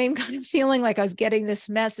was the same kind of feeling like I was getting this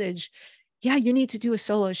message. Yeah, you need to do a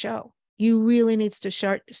solo show. You really need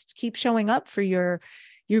to keep showing up for your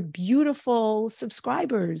beautiful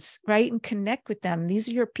subscribers, right? And connect with them. These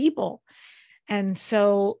are your people. And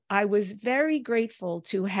so I was very grateful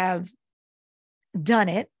to have done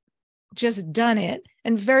it, just done it,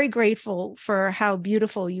 and very grateful for how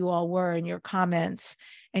beautiful you all were in your comments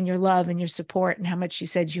and your love and your support and how much you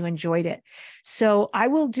said you enjoyed it. So I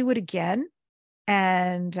will do it again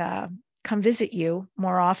and come visit you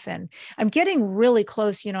more often. I'm getting really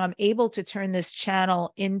close. You know, I'm able to turn this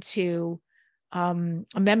channel into a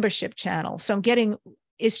membership channel. So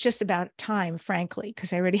it's just about time, frankly,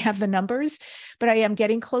 because I already have the numbers, but I am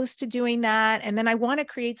getting close to doing that. And then I want to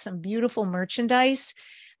create some beautiful merchandise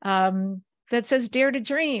that says Dare to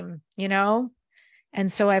Dream, you know,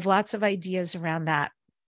 And so I have lots of ideas around that.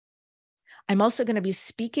 I'm also going to be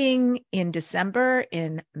speaking in December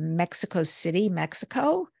in Mexico City,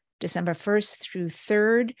 Mexico, December 1st through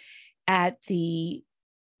 3rd at the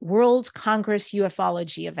World Congress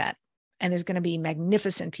Ufology event. And there's going to be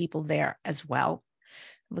magnificent people there as well.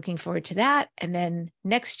 Looking forward to that. And then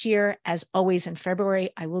next year, as always in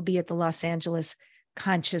February, I will be at the Los Angeles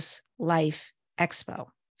Conscious Life Expo.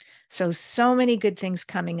 So many good things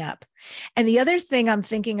coming up. And the other thing I'm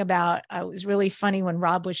thinking about, it was really funny when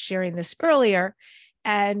Rob was sharing this earlier,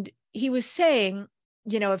 and he was saying,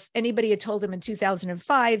 if anybody had told him in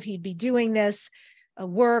 2005 he'd be doing this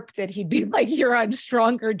work, that he'd be like, you're on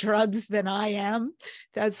stronger drugs than I am.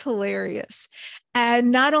 That's hilarious. And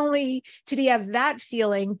not only did he have that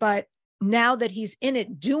feeling, but now that he's in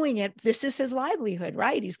it, doing it, this is his livelihood,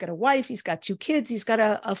 right? He's got a wife, he's got 2 kids, he's got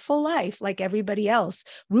a full life like everybody else,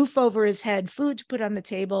 roof over his head, food to put on the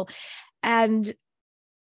table. And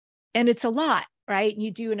it's a lot, right?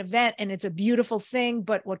 You do an event and it's a beautiful thing,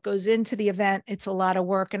 but what goes into the event, it's a lot of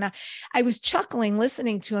work. And I was chuckling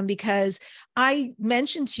listening to him because I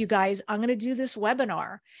mentioned to you guys, I'm going to do this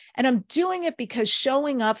webinar, and I'm doing it because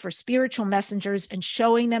showing up for spiritual messengers and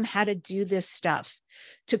showing them how to do this stuff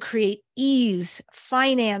to create ease,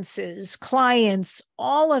 finances, clients,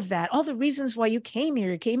 all of that, all the reasons why you came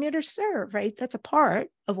here to serve, right? That's a part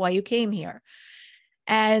of why you came here.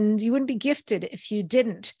 And you wouldn't be gifted if you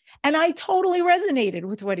didn't. And I totally resonated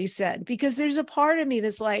with what he said, because there's a part of me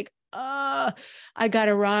that's like, I got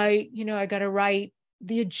to write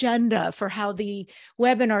the agenda for how the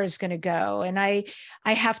webinar is going to go. And I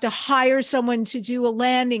have to hire someone to do a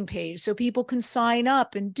landing page so people can sign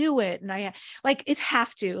up and do it. And it's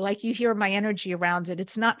have to, like, you hear my energy around it.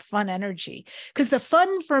 It's not fun energy, because the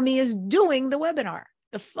fun for me is doing the webinar.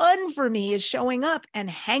 The fun for me is showing up and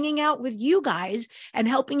hanging out with you guys and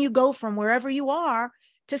helping you go from wherever you are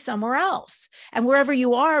to somewhere else. And wherever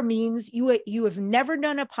you are means you have never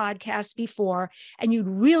done a podcast before and you'd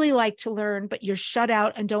really like to learn, but you're shut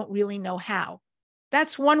out and don't really know how.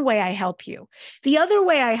 That's one way I help you. The other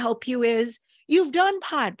way I help you is you've done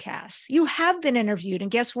podcasts, you have been interviewed,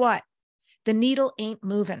 and guess what? The needle ain't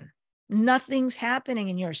moving. Nothing's happening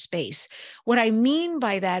in your space. What I mean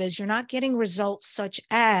by that is you're not getting results such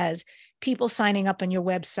as people signing up on your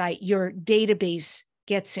website, your database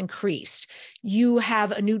gets increased. You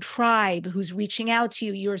have a new tribe who's reaching out to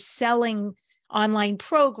you. You're selling online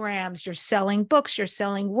programs, you're selling books, you're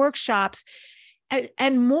selling workshops,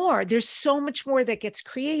 and more. There's so much more that gets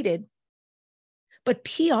created. But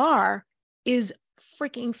PR is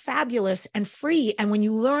freaking fabulous and free. And when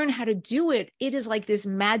you learn how to do it, it is like this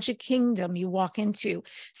magic kingdom you walk into.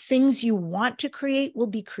 Things you want to create will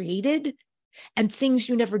be created, and things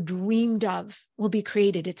you never dreamed of will be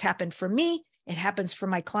created. It's happened for me. It happens for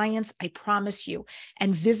my clients. I promise you.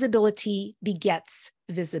 And visibility begets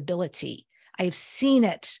visibility. I've seen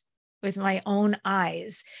it with my own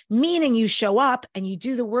eyes, meaning you show up and you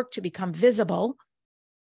do the work to become visible.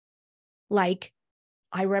 Like,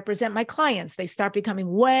 I represent my clients. They start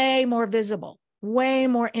becoming way more visible, way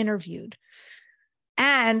more interviewed.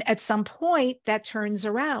 And at some point that turns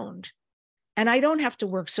around. And I don't have to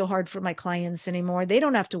work so hard for my clients anymore. They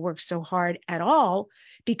don't have to work so hard at all,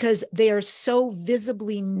 because they are so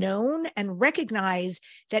visibly known and recognized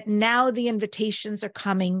that now the invitations are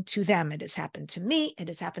coming to them. It has happened to me. It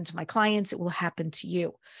has happened to my clients. It will happen to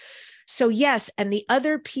you. So yes, and the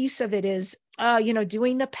other piece of it is,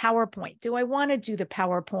 doing the PowerPoint. Do I want to do the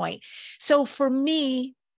PowerPoint? So for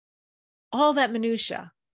me, all that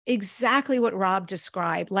minutia, exactly what Rob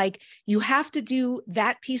described, like you have to do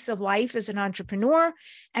that piece of life as an entrepreneur.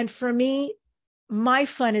 And for me, my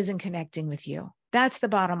fun is in connecting with you. That's the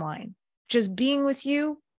bottom line. Just being with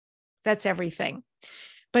you, that's everything.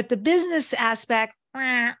 But the business aspect,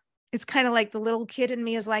 it's kind of like the little kid in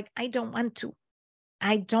me is like, I don't want to.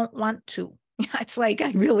 I don't want to. It's like,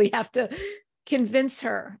 I really have to convince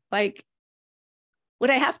her. Like, what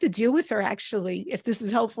I have to do with her, actually, if this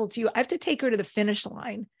is helpful to you, I have to take her to the finish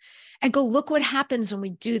line and go, look what happens when we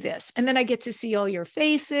do this. And then I get to see all your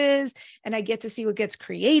faces and I get to see what gets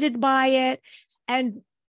created by it. And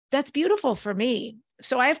that's beautiful for me.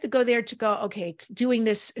 So I have to go there to go, okay, doing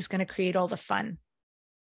this is going to create all the fun.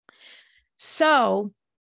 So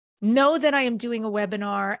know that I am doing a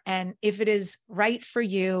webinar, and if it is right for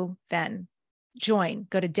you, then join.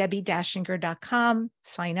 Go to DebbiDachinger.com,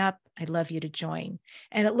 sign up. I'd love you to join.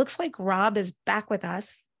 And it looks like Rob is back with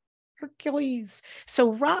us. Hercules.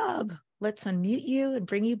 So Rob, let's unmute you and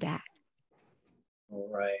bring you back. All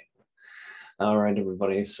right. All right,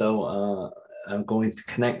 everybody. So I'm going to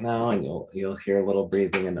connect now, and you'll hear a little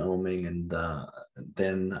breathing and oming, and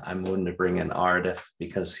then I'm going to bring in Ardif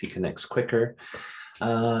because he connects quicker.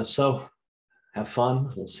 So have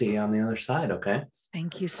fun. We'll see you on the other side. Okay.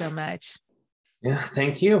 Thank you so much. Yeah.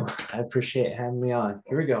 Thank you. I appreciate having me on.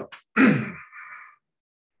 Here we go.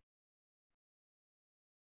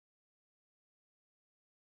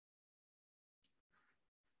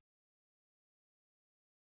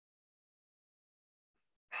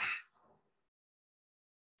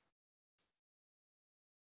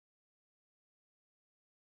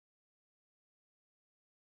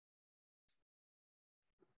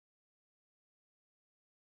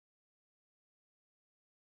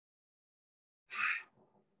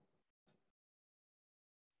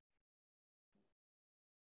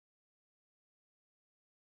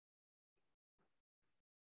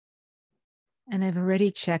 And I've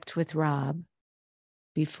already checked with Rob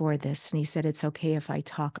before this, and he said it's okay if I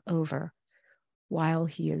talk over while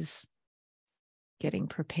he is getting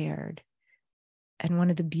prepared. And one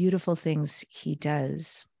of the beautiful things he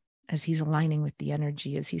does as he's aligning with the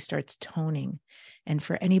energy is he starts toning. And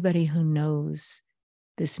for anybody who knows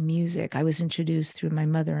this music, I was introduced through my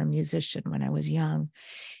mother, a musician, when I was young.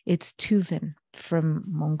 It's Tuvan from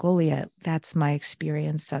Mongolia. That's my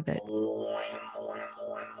experience of it.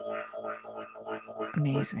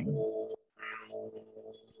 Amazing.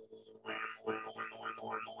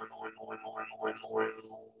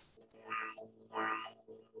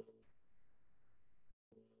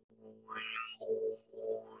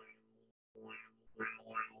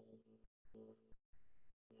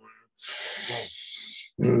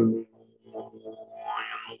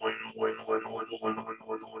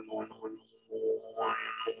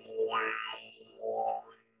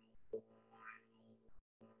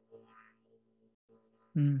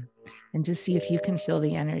 And just see if you can feel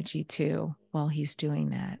the energy too while he's doing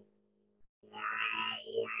that.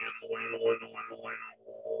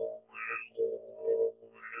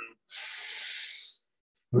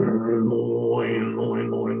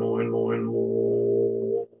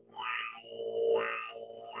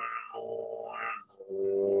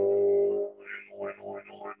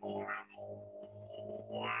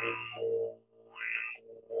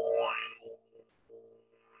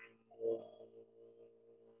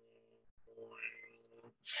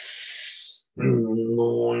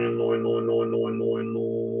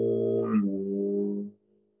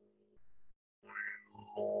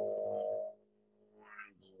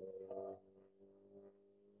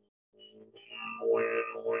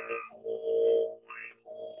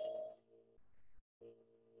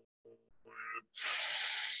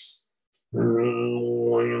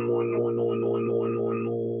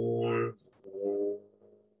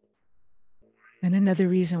 And another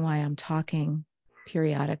reason why I'm talking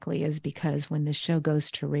periodically is because when the show goes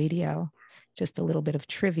to radio, just a little bit of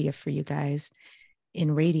trivia for you guys.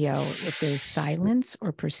 In radio, if there's silence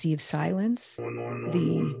or perceived silence,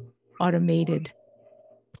 the automated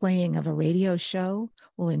playing of a radio show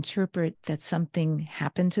will interpret that something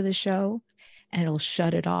happened to the show, and it'll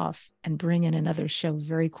shut it off and bring in another show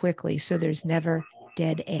very quickly. So there's never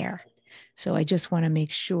dead air. So I just want to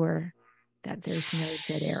make sure that there's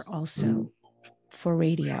no dead air also for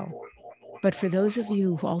radio. But for those of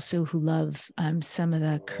you who love some of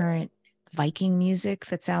the current Viking music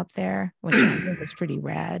that's out there, which I think is pretty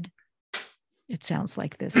rad, it sounds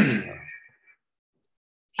like this too.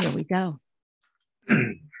 Here we go.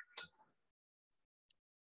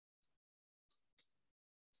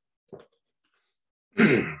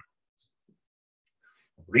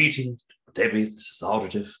 Greetings, Debbi. This is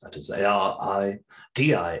Ardif. That is Ardif,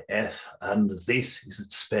 and this is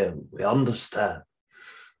its spell. We understand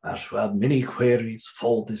that we have many queries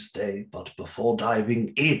for this day, but before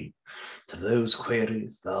diving in to those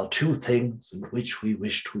queries, there are two things in which we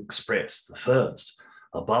wish to express. The first,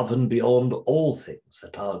 above and beyond all things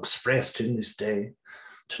that are expressed in this day,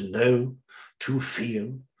 to know, to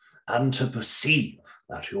feel, and to perceive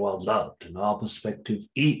that you are loved, in our perspective,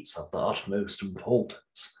 is of the utmost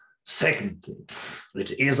importance. Secondly,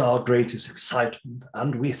 it is our greatest excitement,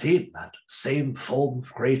 and within that same form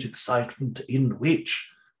of great excitement in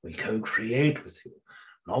which we co-create with you,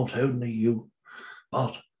 not only you,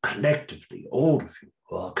 but collectively, all of you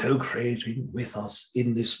who are co-creating with us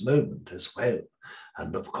in this moment as well.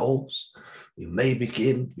 And of course, you may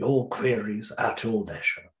begin your queries at your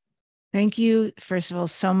leisure. Thank you, first of all,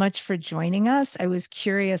 so much for joining us. I was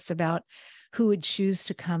curious about who would choose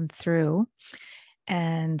to come through,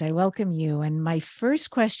 and I welcome you. And my first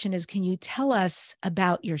question is, can you tell us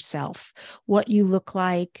about yourself, what you look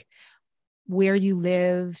like, where you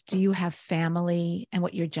live, do you have family, and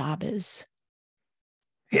what your job is?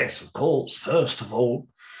 Yes, of course, first of all,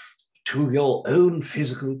 to your own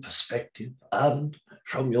physical perspective, and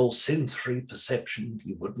from your sensory perception,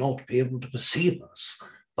 you would not be able to perceive us.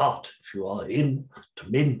 But if you are in a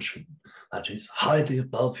dimension that is highly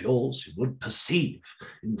above yours, you would perceive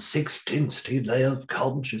in the sixth density layer of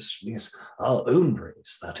consciousness our own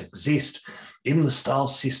rays that exist in the star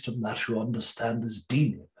system that you understand as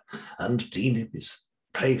Deneb. And Deneb is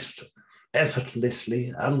placed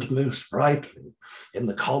effortlessly and most brightly in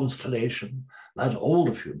the constellation that all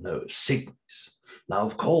of you know as Cygnus. Now,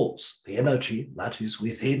 of course, the energy that is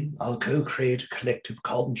within our co-created collective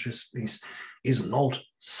consciousness is not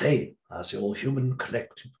same as your human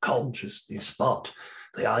collective consciousness, but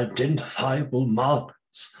the identifiable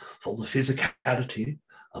markers for the physicality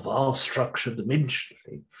of our structure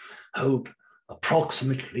dimensionally hold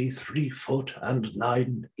approximately 3 foot and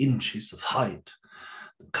 9 inches of height.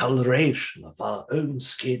 The coloration of our own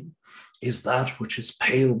skin is that which is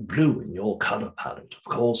pale blue in your color palette. Of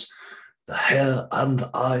course, the hair and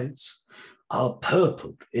eyes are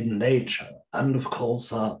purple in nature, and of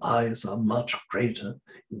course our eyes are much greater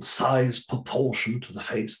in size proportion to the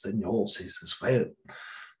face than yours is as well.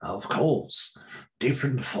 Now, of course,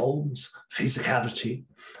 different forms, physicality,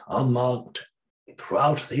 are marked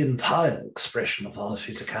throughout the entire expression of our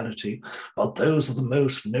physicality, but those are the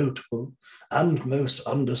most notable and most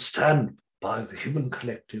understandable by the human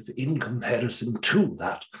collective in comparison to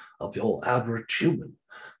that of your average human.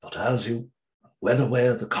 But as you well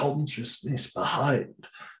aware, the consciousness behind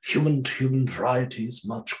human-to-human variety is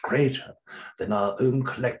much greater than our own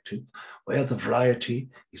collective, where the variety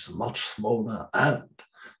is much smaller, and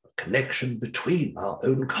the connection between our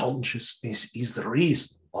own consciousness is the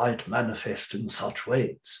reason why it manifests in such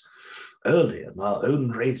ways. Early in our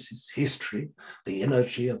own race's history, the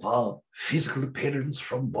energy of our physical appearance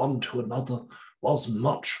from one to another was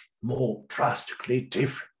much more drastically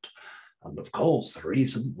different. And of course, the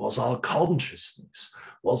reason was our consciousness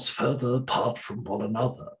was further apart from one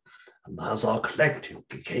another. And as our collective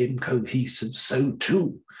became cohesive, so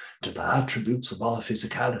too did the attributes of our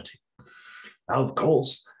physicality. Now, of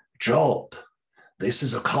course, job. This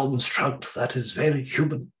is a construct that is very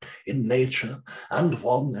human in nature, and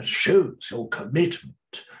one that shows your commitment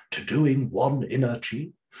to doing one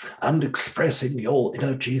energy and expressing your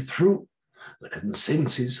energy through the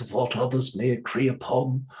consensus of what others may agree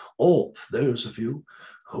upon, or for those of you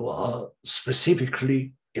who are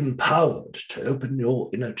specifically empowered to open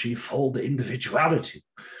your energy for the individuality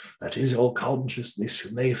that is your consciousness,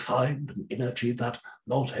 you may find an energy that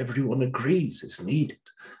not everyone agrees is needed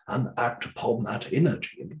and act upon that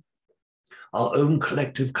energy. Our own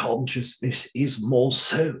collective consciousness is more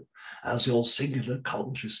so, as your singular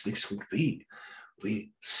consciousness would be.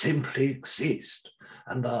 We simply exist,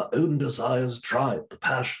 and our own desires drive the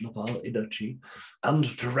passion of our energy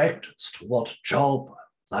and direct us to what job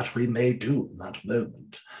that we may do in that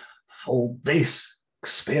moment. For this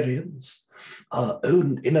experience, our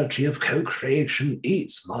own energy of co-creation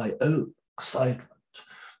is my own excitement.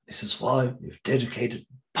 This is why we've dedicated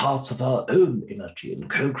parts of our own energy in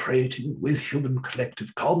co-creating with human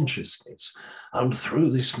collective consciousness, and through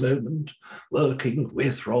this moment, working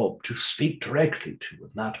with Rob to speak directly to in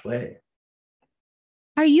that way.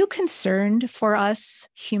 Are you concerned for us,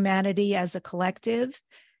 humanity as a collective?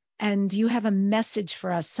 And do you have a message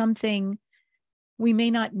for us, something we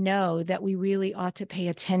may not know that we really ought to pay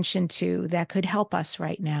attention to that could help us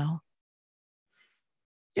right now?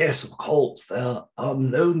 Yes, of course, there are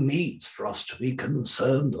no needs for us to be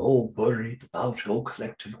concerned or worried about your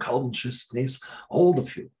collective consciousness. All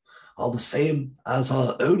of you are the same as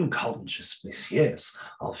our own consciousness, yes.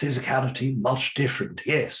 Our physicality, much different,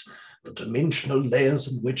 yes. The dimensional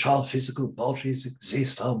layers in which our physical bodies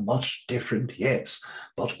exist are much different, yes.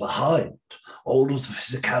 But behind all of the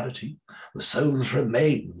physicality, the souls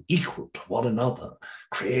remain equal to one another,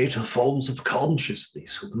 creator forms of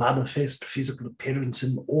consciousness who manifest physical appearance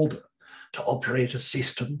in order to operate a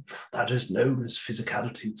system that is known as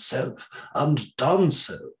physicality itself, and done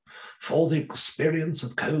so for the experience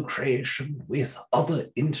of co-creation with other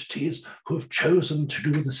entities who have chosen to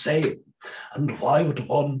do the same. And why would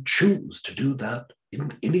one choose to do that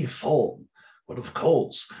in any form? Well, of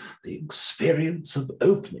course, the experience of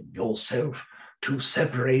opening yourself to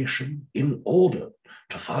separation in order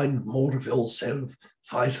to find more of yourself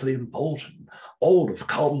vitally important. All of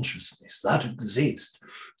consciousness that exists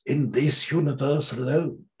in this universe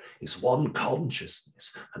alone is one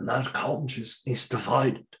consciousness, and that consciousness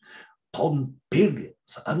divided upon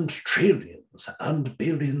billions and trillions and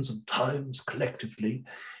billions of times collectively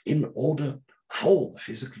in order for the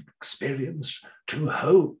physical experience to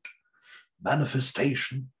hold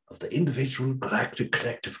manifestation of the individual galactic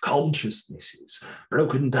collective consciousnesses,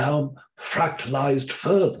 broken down, fractalized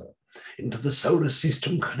further into the solar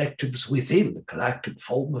system collectives within the galactic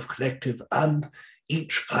form of collective, and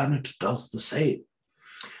each planet does the same.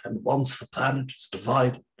 And once the planet is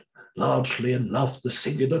divided largely enough, the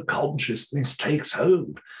singular consciousness takes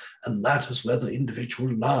hold, and that is where the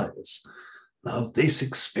individual lies. Now, this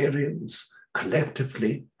experience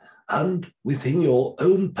collectively and within your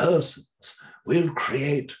own persons will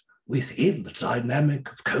create within the dynamic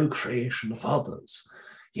of co-creation of others.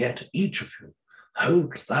 Yet each of you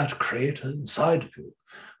hold that creator inside of you.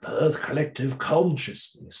 The Earth collective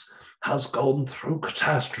consciousness has gone through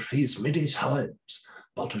catastrophes many times,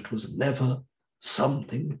 but it was never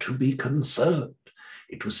something to be concerned.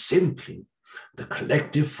 It was simply the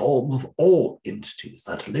collective form of all entities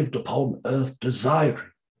that lived upon Earth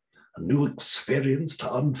desiring a new experience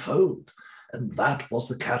to unfold, and that was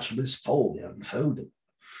the catalyst for the unfolding.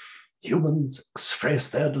 Humans express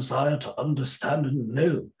their desire to understand and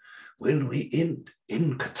know. Will we end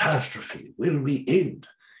in catastrophe? Will we end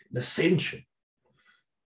in ascension?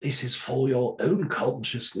 This is for your own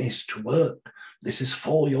consciousness to work. This is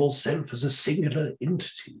for yourself as a singular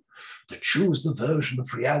entity to choose the version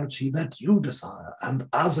of reality that you desire. And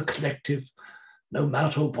as a collective, no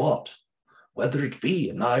matter what, whether it be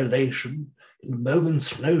annihilation in a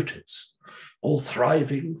moment's notice, or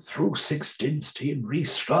thriving through sixth density and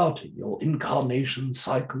restarting your incarnation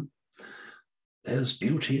cycle, there's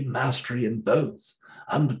beauty and mastery in both,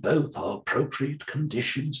 and both are appropriate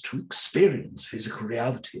conditions to experience physical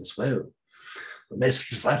reality as well. The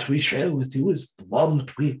message that we share with you is the one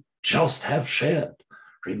that we just have shared.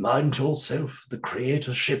 Remind yourself of the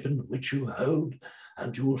creatorship in which you hold,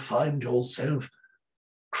 and you will find yourself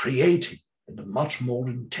creating in a much more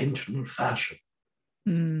intentional fashion.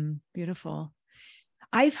 Beautiful.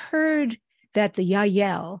 I've heard that the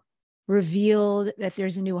YahYel revealed that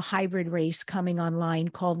there's a new hybrid race coming online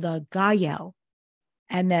called the YahYel,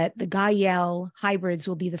 and that the YahYel hybrids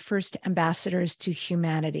will be the first ambassadors to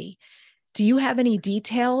humanity. Do you have any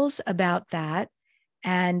details about that?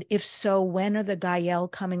 And if so, when are the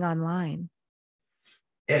YahYel coming online?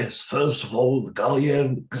 Yes, first of all, the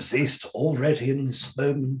YahYel exist already in this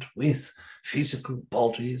moment with physical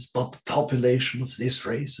bodies, but the population of this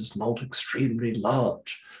race is not extremely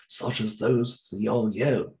large, such as those of the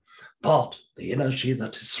YahYel. But the energy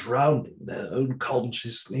that is surrounding their own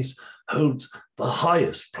consciousness holds the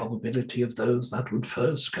highest probability of those that would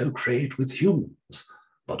first co-create with humans.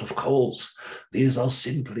 But of course, these are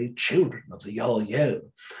simply children of the YahYel,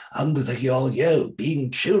 and the YahYel being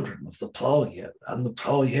children of the Pleiadian, and the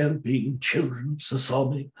Pleiadian being children of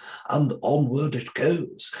Sasoni, and onward it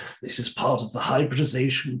goes. This is part of the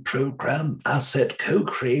hybridization program, asset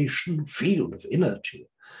co-creation field of energy.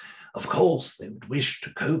 Of course, they would wish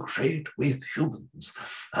to co-create with humans,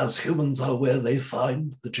 as humans are where they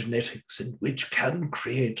find the genetics in which can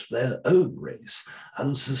create their own race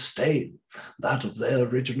and sustain that of their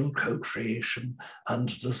original co-creation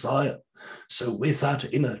and desire. So with that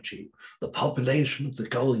energy, the population of the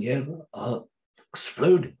YahYel are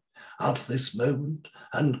exploding at this moment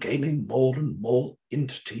and gaining more and more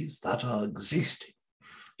entities that are existing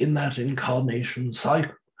in that incarnation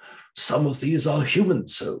cycle. Some of these are human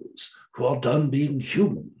souls who are done being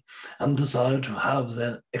human and desire to have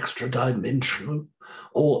their extra-dimensional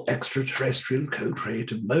or extraterrestrial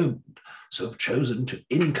co-creative moment, so have chosen to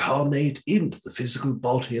incarnate into the physical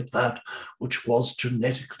body of that which was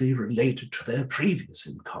genetically related to their previous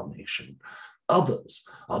incarnation. Others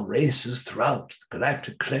are races throughout the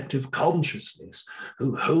galactic collective consciousness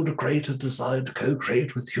who hold a greater desire to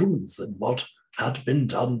co-create with humans than what had been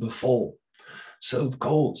done before. So, of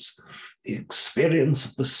course, the experience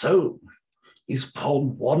of the soul is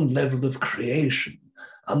upon one level of creation,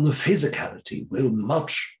 and the physicality will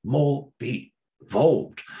much more be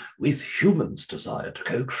involved with humans' desire to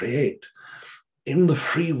co-create. In the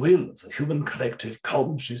free will of the human collective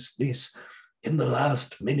consciousness, in the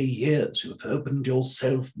last many years, you have opened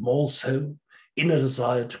yourself more so in a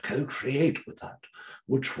desire to co-create with that,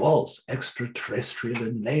 which was extraterrestrial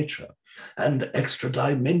in nature and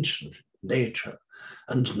extra-dimensional nature.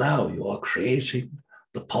 And now you are creating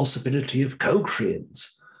the possibility of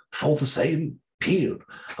co-creance for the same field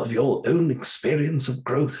of your own experience of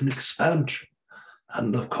growth and expansion.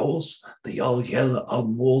 And of course, the YahYel are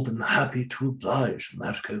more than happy to oblige in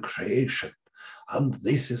that co-creation. And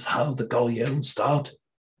this is how the YahYel started.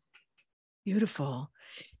 Beautiful.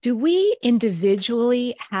 Do we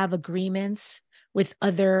individually have agreements with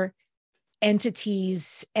other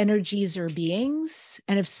entities, energies, or beings?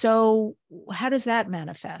 And if so, how does that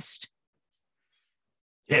manifest?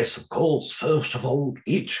 Yes, of course. First of all,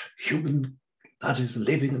 each human that is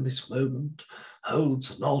living in this moment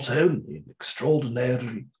holds not only an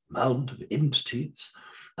extraordinary amount of entities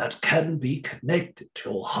that can be connected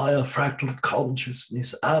to your higher fractal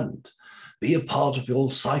consciousness and be a part of your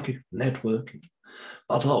psychic networking,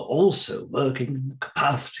 but are also working in the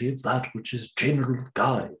capacity of that which is general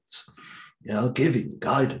guides. They are giving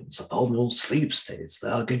guidance upon your sleep states. They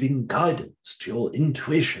are giving guidance to your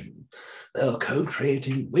intuition. They are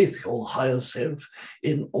co-creating with your higher self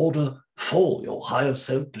in order for your higher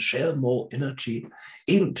self to share more energy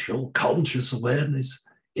into your conscious awareness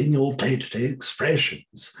in your day-to-day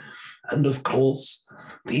expressions. And of course,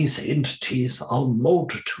 these entities are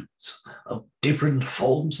multitudes of different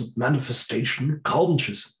forms of manifestation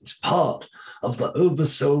consciousness, part of the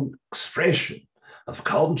oversoul expression of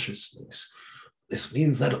consciousness. This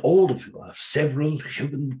means that all of you have several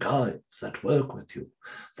human guides that work with you,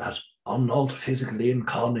 that are not physically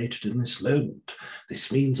incarnated in this moment.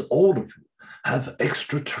 This means all of you have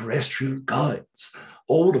extraterrestrial guides.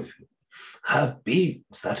 All of you have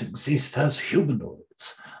beings that exist as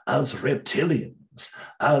humanoids, as reptilians,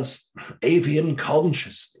 as avian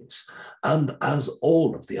consciousness, and as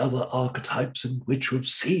all of the other archetypes in which you've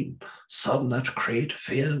seen, some that create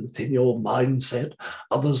fear within your mindset,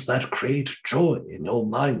 others that create joy in your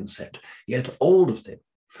mindset, yet all of them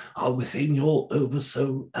are within your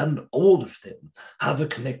oversoul, and all of them have a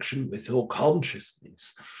connection with your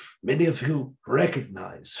consciousness. Many of you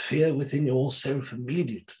recognize fear within yourself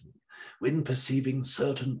immediately when perceiving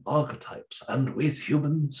certain archetypes, and with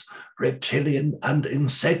humans, reptilian and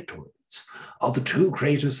insectoids are the two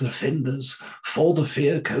greatest offenders for the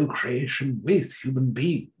fear co-creation with human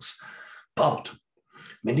beings. But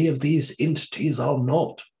many of these entities are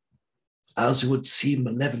not, as you would see,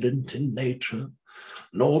 malevolent in nature,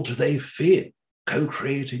 nor do they fear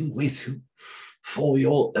co-creating with you for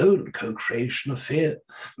your own co-creation of fear.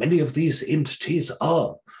 Many of these entities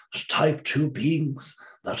are type 2 beings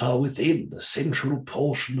that are within the central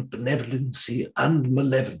portion of benevolency and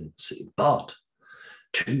malevolency, but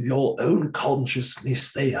to your own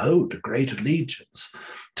consciousness they hold a great allegiance.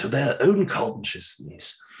 To their own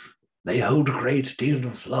consciousness they hold a great deal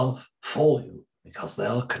of love for you because they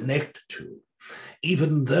are connected to you,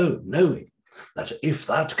 even though knowing that if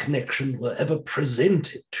that connection were ever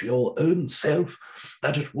presented to your own self,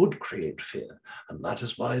 that it would create fear. And that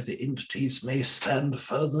is why the entities may stand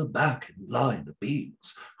further back in line of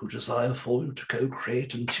beings who desire for you to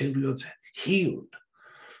co-create until you have healed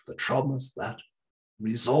the traumas that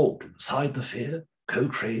resolved inside the fear,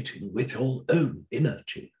 co-creating with your own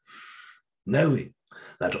energy. Knowing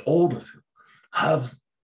that all of you have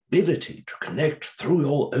the ability to connect through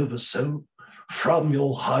your oversoul from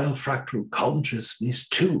your higher fractal consciousness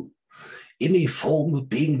to any form of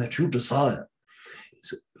being that you desire.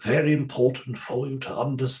 It's very important for you to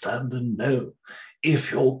understand and know if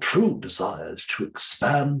your true desire is to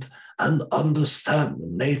expand and understand the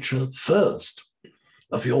nature first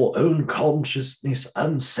of your own consciousness,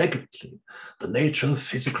 and secondly, the nature of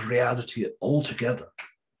physical reality altogether.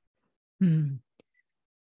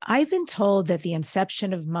 I've been told that the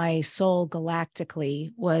inception of my soul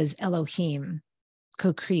galactically was Elohim,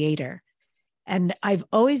 co-creator. And I've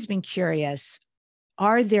always been curious,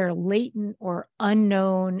 are there latent or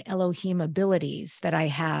unknown Elohim abilities that I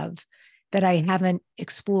have that I haven't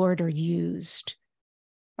explored or used?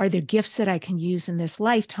 Are there gifts that I can use in this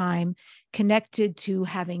lifetime connected to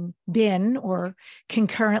having been or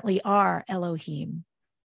concurrently are Elohim?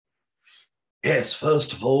 Yes,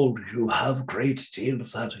 first of all, you have a great deal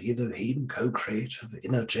of that Elohim co-creative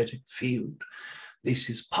energetic field.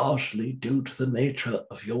 This is partially due to the nature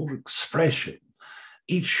of your expression.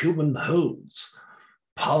 Each human holds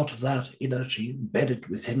part of that energy embedded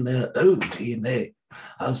within their own DNA,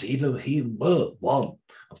 as Elohim were one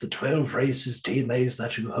of the 12 races DNAs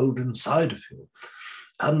that you hold inside of you.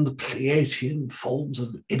 And the Pleiadian forms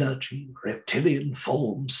of energy, reptilian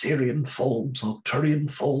forms, Syrian forms,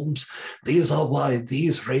 Arcturian forms, these are why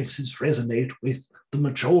these races resonate with the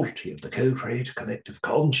majority of the co-created collective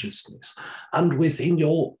consciousness and within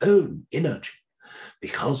your own energy,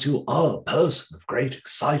 because you are a person of great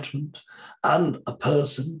excitement and a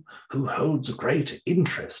person who holds a great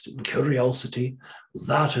interest in curiosity.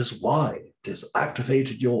 That is why it has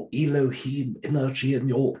activated your Elohim energy in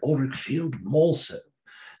your auric field more so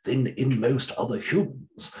than in most other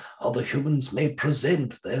humans. Other humans may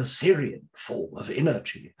present their Syrian form of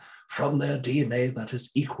energy from their DNA that is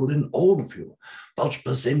equal in all of you, but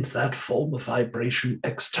present that form of vibration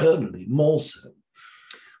externally more so.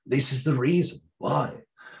 This is the reason why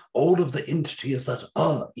all of the entities that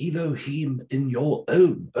are Elohim in your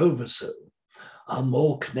own oversoul are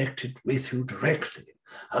more connected with you directly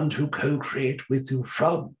and who co-create with you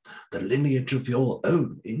from the lineage of your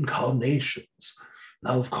own incarnations.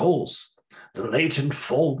 Now, of course, the latent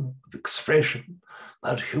form of expression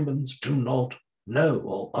that humans do not know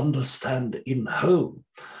or understand in whole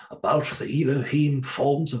about the Elohim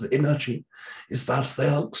forms of energy is that they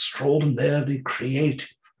are extraordinarily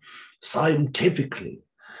creative. Scientifically,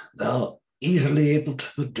 they are easily able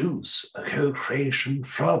to produce a co-creation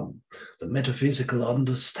from the metaphysical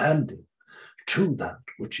understanding to that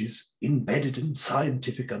which is embedded in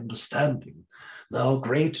scientific understanding. There are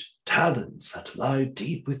great talents that lie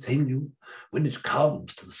deep within you when it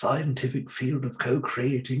comes to the scientific field of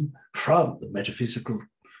co-creating from the metaphysical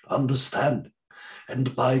understanding.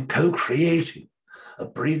 And by co-creating a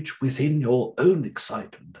bridge within your own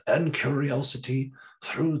excitement and curiosity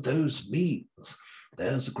through those means,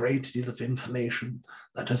 there's a great deal of information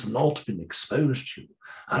that has not been exposed to you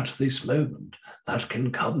at this moment that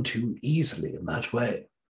can come to you easily in that way.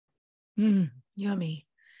 Yummy.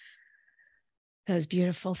 That was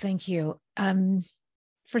beautiful. Thank you.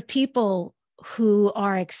 For people who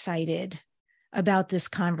are excited about this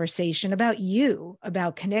conversation, about you,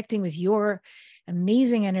 about connecting with your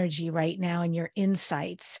amazing energy right now and your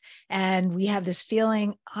insights, and we have this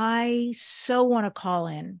feeling, I so want to call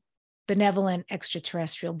in benevolent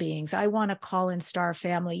extraterrestrial beings. I want to call in star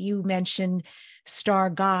family. You mentioned star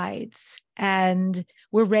guides, and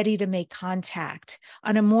we're ready to make contact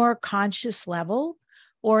on a more conscious level,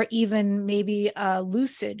 or even maybe a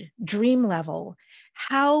lucid dream level.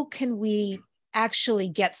 How can we actually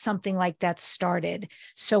get something like that started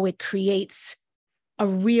so it creates a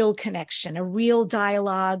real connection, a real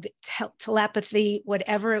dialogue, telepathy,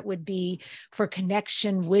 whatever it would be, for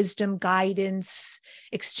connection, wisdom, guidance,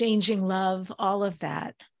 exchanging love, all of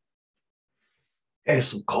that?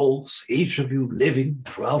 Yes, of course, each of you living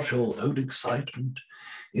throughout your own excitement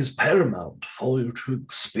is paramount for you to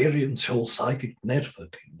experience your psychic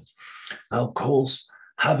networking. Now, of course,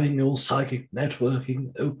 having your psychic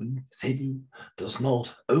networking open within you does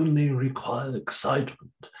not only require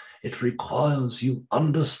excitement, it requires you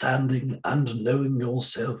understanding and knowing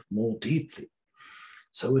yourself more deeply.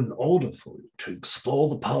 So in order for you to explore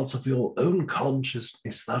the parts of your own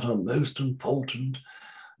consciousness that are most important,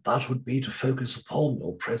 that would be to focus upon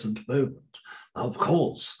your present moment. Now, of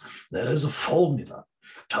course, there is a formula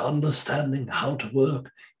to understanding how to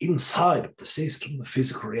work inside of the system of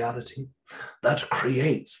physical reality that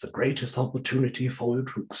creates the greatest opportunity for you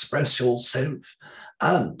to express yourself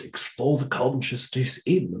and explore the consciousness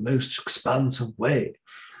in the most expansive way.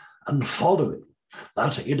 And following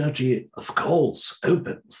that energy, of course,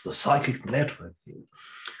 opens the psychic networking,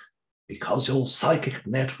 because your psychic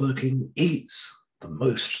networking is the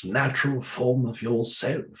most natural form of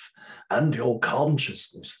yourself and your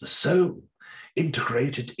consciousness, the soul,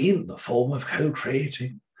 integrated in the form of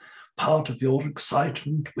co-creating part of your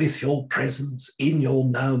excitement with your presence in your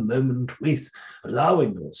now moment, with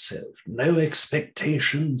allowing yourself no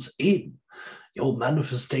expectations in your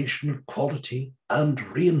manifestation of quality and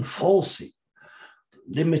reinforcing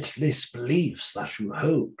limitless beliefs that you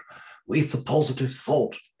hold with the positive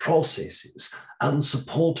thought processes and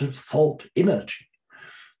supportive thought energy,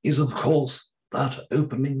 is of course that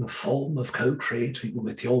opening form of co-creating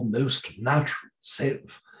with your most natural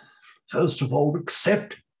self. First of all,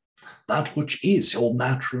 accepting that which is your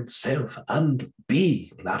natural self and being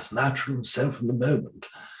that natural self in the moment.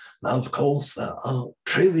 Now, of course, there are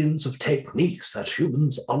trillions of techniques that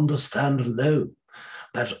humans understand alone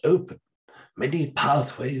that open many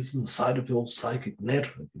pathways inside of your psychic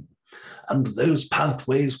networking. And those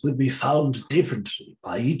pathways will be found differently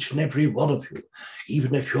by each and every one of you,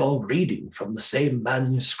 even if you are reading from the same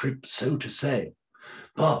manuscript, so to say.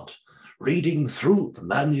 But reading through the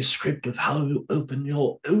manuscript of how you open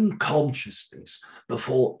your own consciousness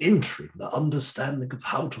before entering the understanding of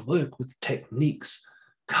how to work with techniques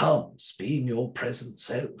comes being your present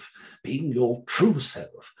self, being your true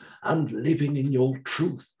self, and living in your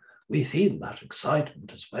truth within that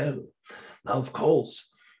excitement as well. Now, of course,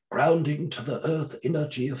 grounding to the earth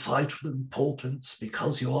energy of vital importance,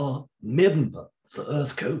 because you are a member of the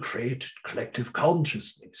earth co-created collective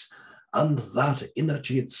consciousness, and that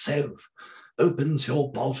energy itself opens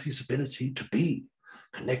your body's ability to be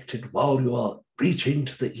connected while you are reaching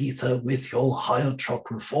to the ether with your higher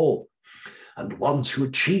chakra form. And once you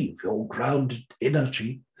achieve your grounded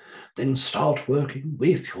energy, then start working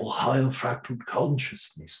with your higher fractal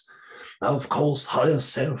consciousness. Now, of course, higher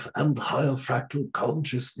self and higher fractal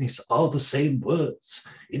consciousness are the same words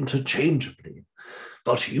interchangeably,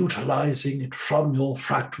 but utilizing it from your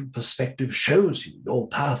fractal perspective shows you your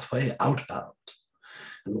pathway outbound.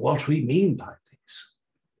 And what we mean by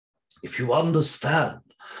If you understand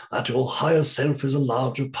that your higher self is a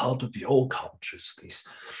larger part of your consciousness,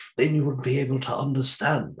 then you will be able to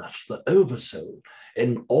understand that the oversoul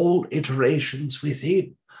in all iterations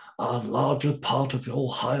within are a larger part of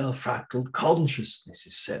your higher fractal consciousness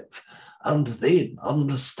itself, and then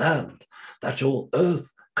understand that your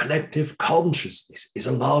earth collective consciousness is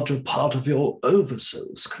a larger part of your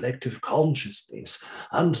oversoul's collective consciousness,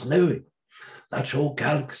 and knowing that your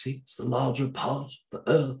galaxy is the larger part of the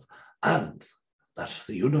earth, and that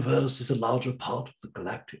the universe is a larger part of the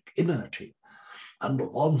galactic energy. And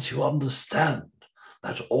once you understand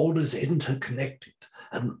that all is interconnected,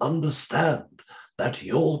 and understand that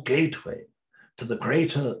your gateway to the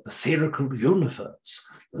greater etherical universe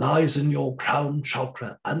lies in your crown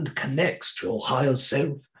chakra and connects to your higher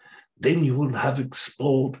self, then you will have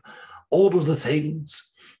explored all of the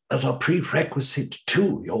things that are prerequisite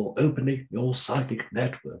to your opening your psychic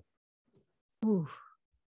network. Ooh.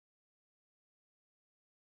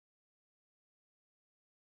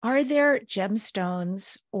 Are there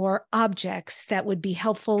gemstones or objects that would be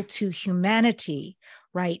helpful to humanity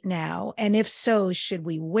right now? And if so, should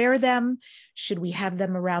we wear them? Should we have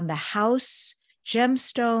them around the house?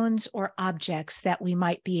 Gemstones or objects that we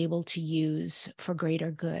might be able to use for greater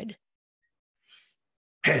good?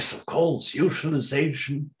 Yes, of course,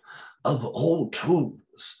 utilization of all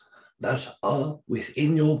tools that are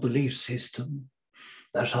within your belief system,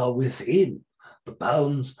 that are within the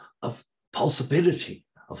bounds of possibility,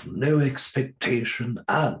 of no expectation,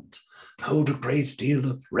 and hold a great deal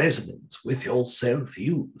of resonance with your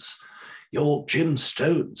self-use. Your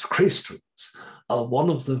gemstones, crystals, are one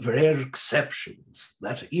of the rare exceptions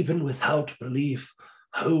that even without belief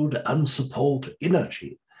hold and support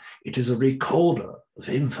energy. It is a recorder of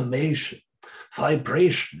information.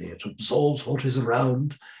 Vibrationally, it absorbs what is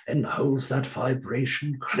around and holds that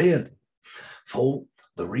vibration clearly. For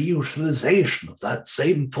the reutilization of that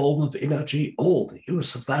same form of energy, or the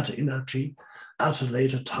use of that energy at a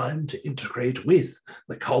later time to integrate with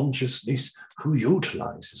the consciousness who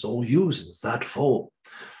utilizes or uses that form.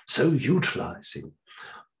 So utilizing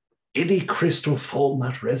any crystal form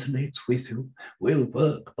that resonates with you will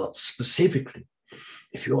work, but specifically,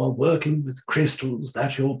 if you are working with crystals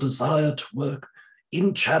that you desire to work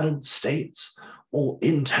in channeled states or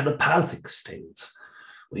in telepathic states,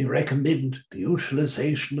 we recommend the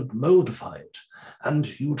utilization of modified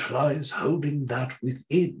and utilize holding that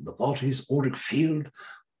within the body's auric field,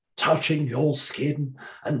 touching your skin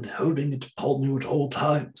and holding it upon you at all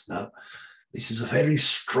times. Now, this is a very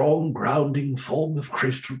strong grounding form of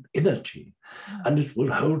crystal energy, and it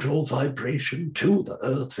will hold your vibration to the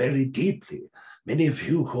earth very deeply. Many of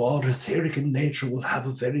you who are etheric in nature will have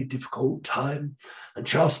a very difficult time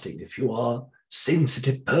adjusting if you are a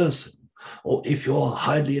sensitive person, or if you are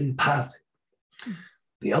highly empathic.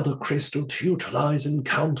 The other crystal to utilize and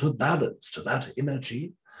counterbalance to that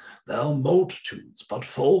energy, there are multitudes, but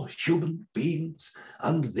for human beings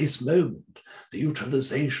and this moment, the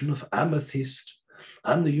utilization of amethyst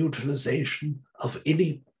and the utilization of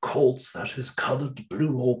any quartz that is colored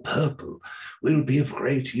blue or purple will be of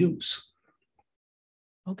great use.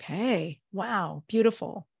 Okay. Wow.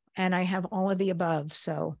 Beautiful. And I have all of the above.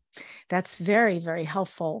 So that's very, very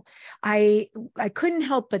helpful. I couldn't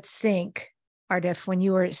help but think, Ardif, when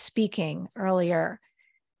you were speaking earlier,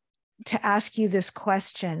 to ask you this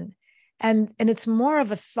question. And it's more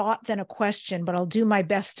of a thought than a question, but I'll do my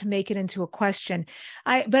best to make it into a question.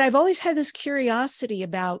 But I've always had this curiosity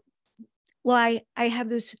about, well, I have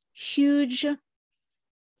this huge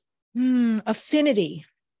affinity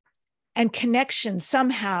and connection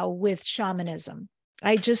somehow with shamanism.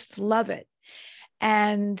 I just love it.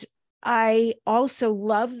 And I also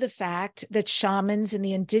love the fact that shamans and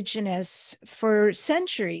the indigenous for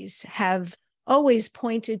centuries have always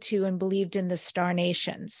pointed to and believed in the star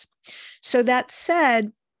nations. So that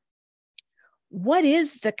said, what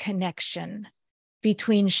is the connection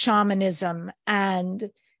between shamanism and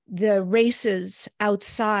the races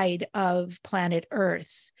outside of planet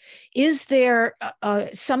Earth? Is there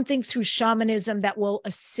something through shamanism that will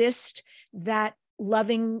assist that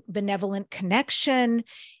loving, benevolent connection?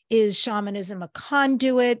 Is shamanism a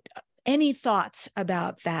conduit? Any thoughts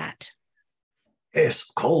about that? Yes,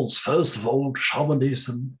 of course. First of all,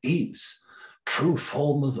 shamanism is true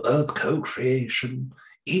form of earth co-creation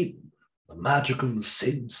in the magical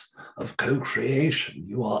sense of co-creation.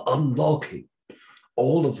 You are unlocking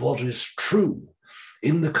all of what is true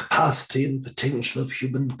in the capacity and potential of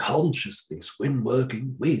human consciousness when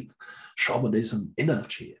working with shamanism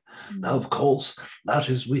energy. Now, of course, that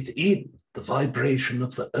is within the vibration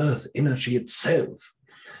of the earth energy itself.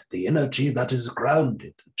 the energy that is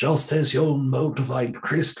grounded, just as your moldavite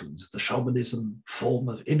crystals, the shamanism form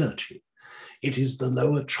of energy. It is the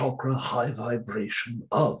lower chakra high vibration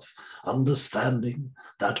of understanding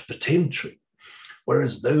that potential,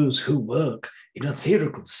 whereas those who work in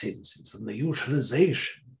etherical senses and the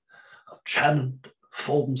utilization of channeled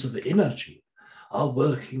forms of energy are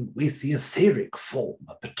working with the etheric form,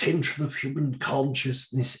 a potential of human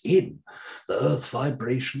consciousness in the earth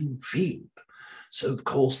vibration field. So, of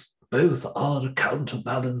course, both are a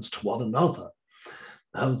counterbalance to one another.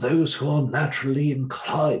 Now, those who are naturally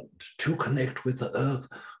inclined to connect with the earth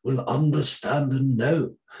will understand and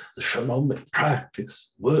know the shamanic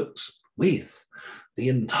practice works with the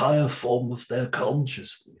entire form of their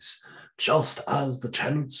consciousness, just as the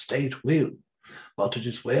channeled state will. But it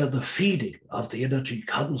is where the feeding of the energy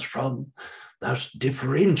comes from that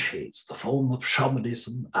differentiates the form of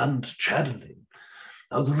shamanism and channeling.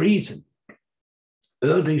 Now, the reason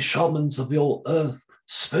early shamans of your earth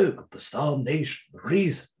spoke of the Star Nation, the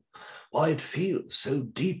reason why it feels so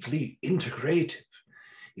deeply integrative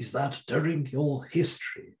is that during your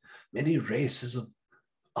history, many races of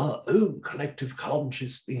our own collective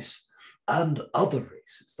consciousness and other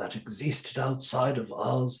races that existed outside of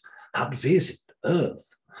ours had visited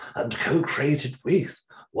Earth and co-created with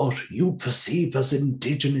what you perceive as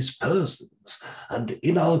indigenous persons, and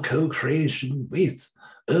in our co-creation with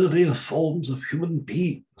earlier forms of human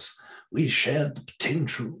beings, we shared the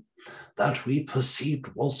potential that we perceived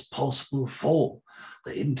was possible for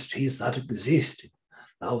the entities that existed.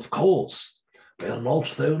 Now, of course, we are not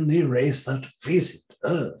the only race that visit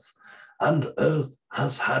Earth, and Earth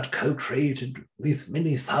has had co-created with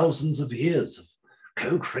many thousands of years of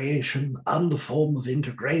co-creation and a form of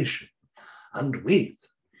integration. And with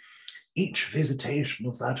each visitation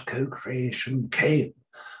of that co-creation came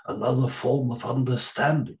another form of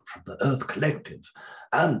understanding from the Earth Collective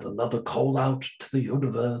and another call out to the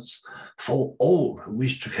universe for all who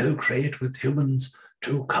wish to co-create with humans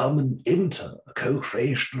to come and enter a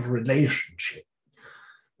co-creational relationship.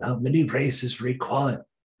 Now, many races require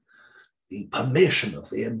the permission of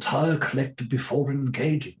the entire collective before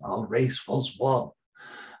engaging. Our race was one.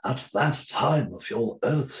 At that time of your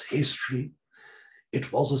Earth's history,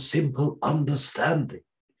 it was a simple understanding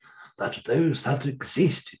that those that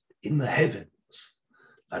existed in the heavens,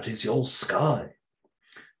 that is your sky,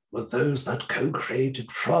 were those that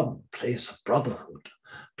co-created from a place of brotherhood,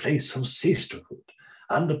 place of sisterhood,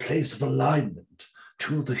 and a place of alignment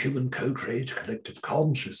to the human co-created collective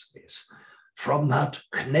consciousness. From that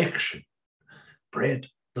connection bred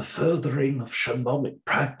the furthering of shamanic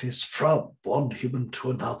practice from one human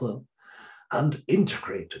to another, and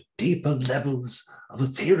integrated deeper levels of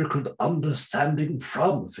etherical understanding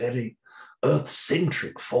from a very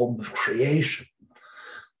earth-centric form of creation.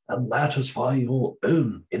 And that is why your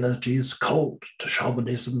own energy is called to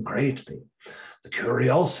shamanism greatly. The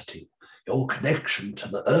curiosity, your connection to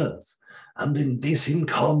the earth, and in this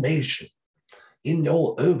incarnation, in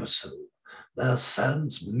your oversoul, there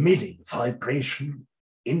stands many vibration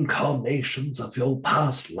incarnations of your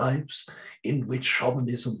past lives in which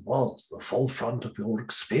shamanism was the forefront of your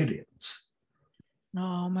experience.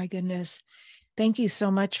 Oh my goodness. Thank you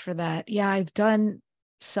so much for that. Yeah, I've done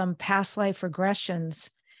some past life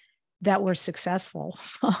regressions that were successful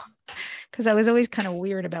because I was always kind of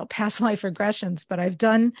weird about past life regressions, but I've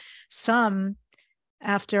done some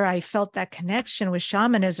after I felt that connection with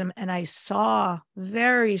shamanism, and I saw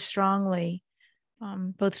very strongly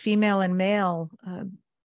both female and male,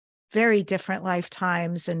 very different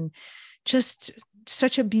lifetimes, and just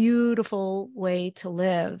such a beautiful way to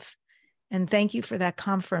live. And thank you for that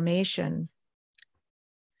confirmation.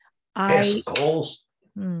 Yes, of course.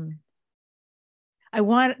 I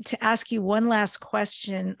want to ask you one last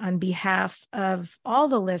question on behalf of all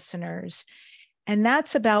the listeners, and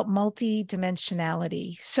that's about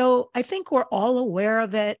multi-dimensionality. So I think we're all aware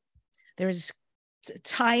of it. There's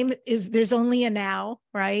only a now,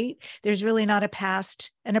 right? There's really not a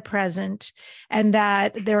past and a present, and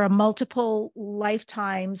that there are multiple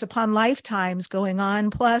lifetimes upon lifetimes going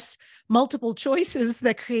on, plus multiple choices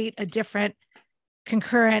that create a different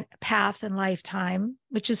concurrent path and lifetime,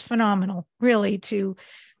 which is phenomenal, really, to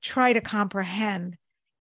try to comprehend.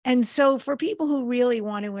 And so for people who really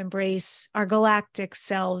want to embrace our galactic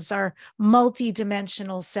selves, our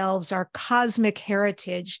multi-dimensional selves, our cosmic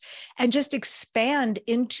heritage, and just expand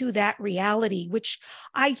into that reality, which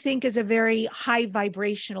I think is a very high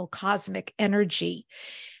vibrational cosmic energy.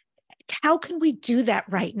 How can we do that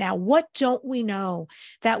right now? What don't we know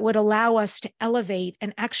that would allow us to elevate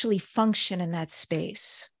and actually function in that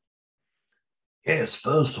space? Yes,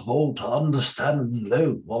 first of all, to understand and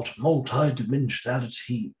know what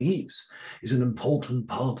multi-dimensionality is an important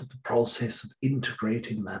part of the process of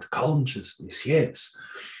integrating that consciousness. Yes,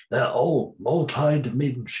 there are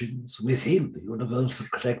multi-dimensions within the universal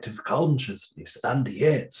collective consciousness, and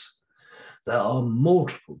yes, there are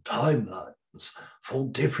multiple timelines for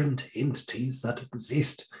different entities that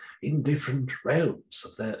exist in different realms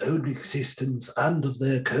of their own existence and of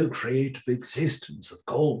their co-creative existence, of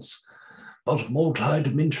course. But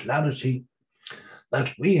multi-dimensionality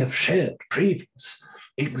that we have shared previous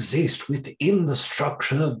exists within the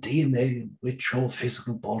structure of DNA which your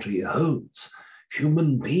physical body holds.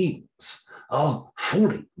 Human beings are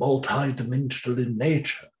fully multi-dimensional in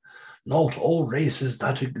nature. Not all races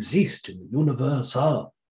that exist in the universe are.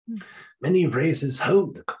 Many races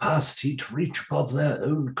hold the capacity to reach above their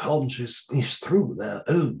own consciousness through their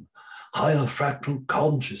own higher fractal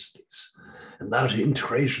consciousness, and that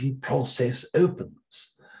integration process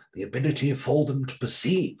opens the ability for them to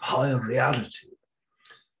perceive higher reality.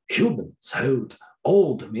 Humans hold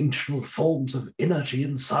all dimensional forms of energy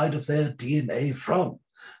inside of their DNA from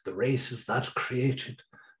the races that created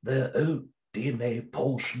their own DNA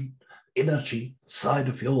portion, energy inside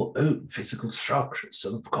of your own physical structures.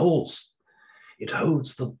 And of course, it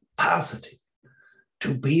holds the capacity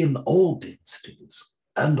to be in all densities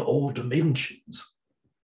and all dimensions.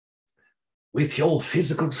 With your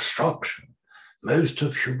physical structure, most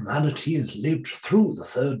of humanity has lived through the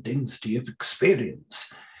third density of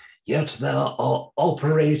experience, yet there are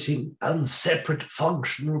operating and separate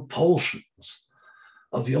functional portions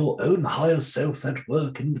of your own higher self that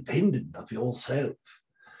work independent of yourself.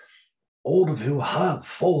 All of you have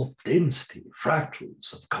fourth density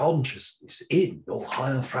fractals of consciousness in your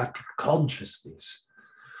higher fractal consciousness.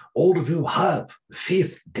 All of you have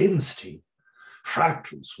fifth density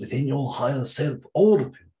fractals within your higher self. All of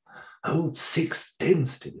you hold sixth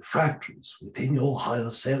density fractals within your higher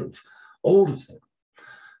self. All of them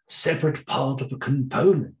separate part of a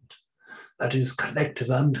component that is collective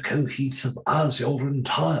and cohesive as your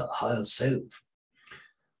entire higher self.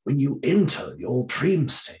 When you enter your dream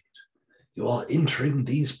state, you are entering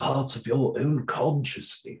these parts of your own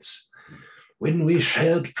consciousness. When we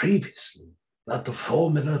shared previously that the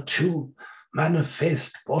formula to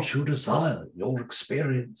manifest what you desire in your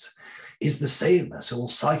experience is the same as your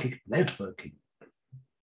psychic networking,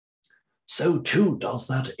 so too does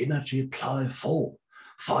that energy apply for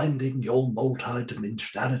finding your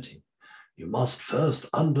multi-dimensionality. You must first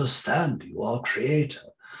understand you are creator,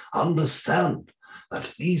 understand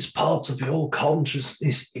that these parts of your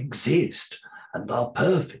consciousness exist and are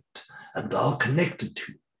perfect and are connected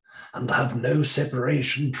to you and have no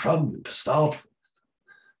separation from you to start with.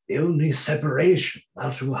 The only separation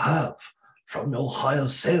that you have from your higher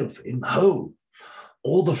self in whole,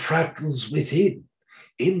 all the fractals within,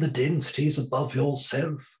 in the densities above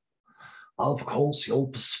yourself, are of course your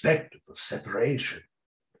perspective of separation.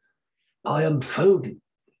 By unfolding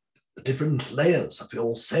the different layers of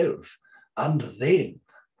yourself and then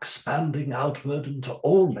expanding outward into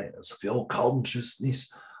all layers of your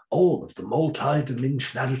consciousness, all of the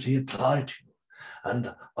multi-dimensionality apply to you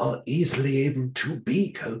and are easily able to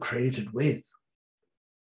be co-created with.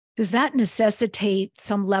 Does that necessitate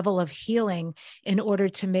some level of healing in order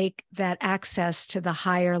to make that access to the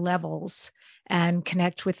higher levels and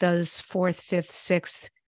connect with those fourth, fifth, sixth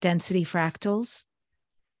density fractals?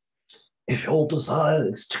 If your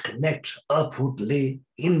desire is to connect upwardly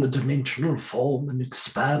in the dimensional form and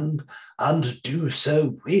expand and do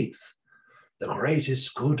so with the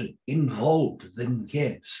greatest good involved, then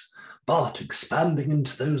yes. But expanding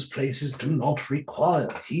into those places do not require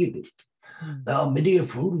healing. There are many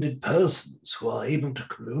of wounded persons who are able to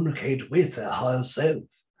communicate with their higher self.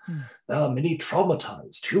 There are many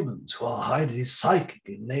traumatized humans who are highly psychic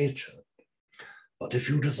in nature. But if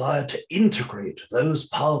you desire to integrate those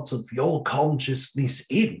parts of your consciousness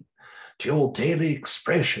in to your daily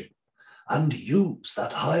expression and use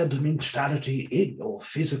that higher dimensionality in your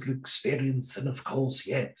physical experience, then of course,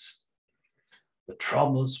 yes, the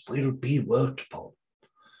traumas will be worked upon.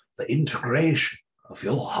 The integration of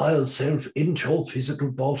your higher self into your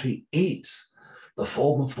physical body is the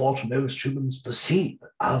form of what most humans perceive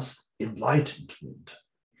as enlightenment.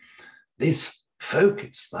 This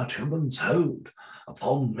focus that humans hold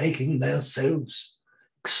upon making themselves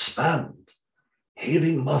expand,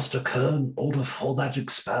 healing must occur in order for that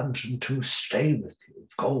expansion to stay with you,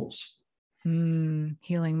 of course.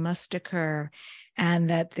 Healing must occur, and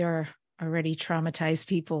that there are already traumatized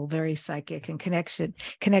people, very psychic and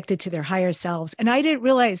connected to their higher selves. And I didn't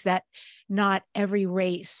realize that not every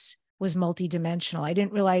race was multidimensional. I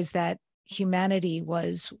didn't realize that humanity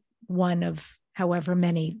was one of however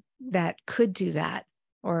many that could do that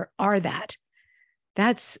or are that.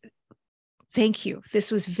 Thank you.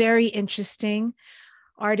 This was very interesting.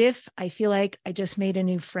 Ardif, I feel like I just made a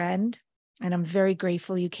new friend, and I'm very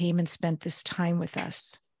grateful you came and spent this time with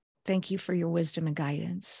us. Thank you for your wisdom and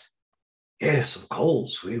guidance. Yes, of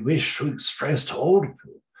course. We wish to express to all of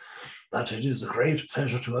you that it is a great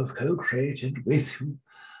pleasure to have co-created with you,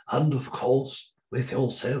 and of course with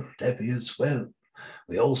yourself, Debbi, as well.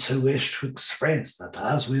 We also wish to express that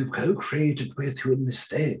as we have co-created with you in this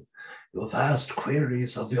day, you have asked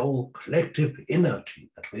queries of your collective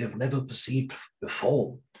energy that we have never perceived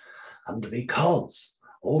before. And because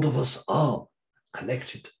all of us are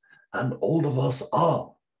connected and all of us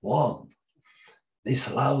are one, this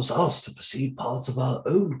allows us to perceive parts of our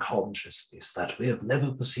own consciousness that we have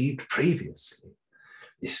never perceived previously.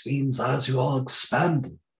 This means as you are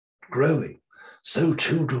expanding, growing, so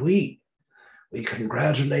too do we. We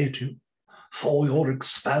congratulate you for your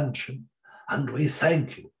expansion, and we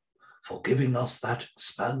thank you for giving us that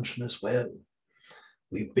expansion as well.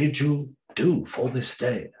 We bid you do for this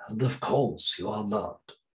day, and of course you are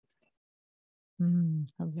loved.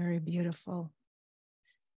 Very beautiful.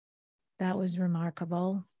 That was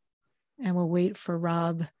remarkable. And we'll wait for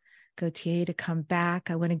Rob Gauthier to come back.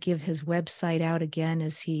 I want to give his website out again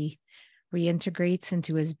as he reintegrates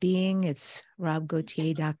into his being. It's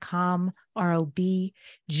robgauthier.com,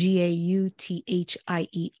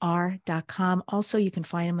 ROBGAUTHIER.com. Also, you can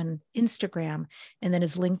find him on Instagram, and then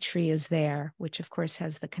his link tree is there, which of course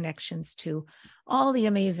has the connections to all the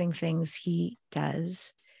amazing things he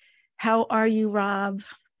does. How are you, Rob?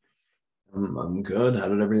 I'm good. How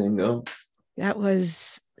did everything go? That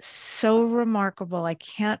was so remarkable. I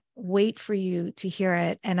can't wait for you to hear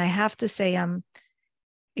it. And I have to say, I'm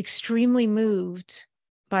extremely moved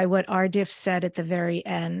by what Ardif said at the very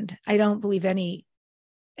end. I don't believe any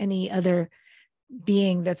other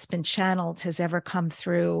being that's been channeled has ever come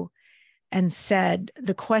through and said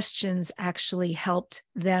the questions actually helped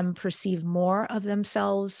them perceive more of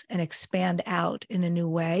themselves and expand out in a new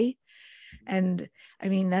way. And I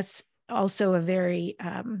mean, that's also a very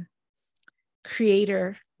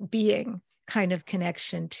creator being kind of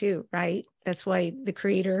connection too, right? That's why the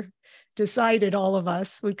creator decided all of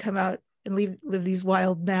us would come out and live these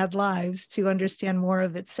wild, mad lives to understand more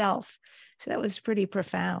of itself. So that was pretty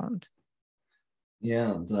profound.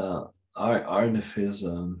 Yeah, the Ardif is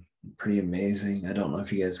pretty amazing. I don't know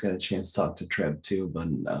if you guys got a chance to talk to Treb too, but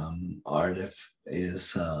Ardif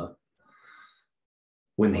is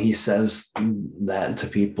when he says that to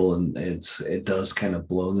people, and it does kind of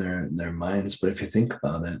blow their minds. But if you think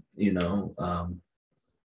about it,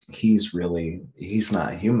 he's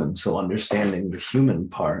not human, so understanding the human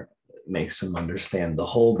part makes him understand the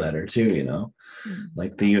whole better too.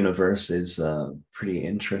 Like the universe is pretty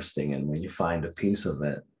interesting, and when you find a piece of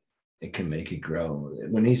it, it can make it grow.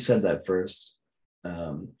 When he said that first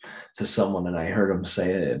to someone, and I heard him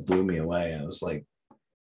say it, it blew me away. I was like,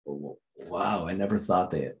 wow, I never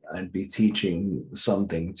thought that I'd be teaching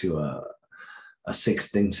something to a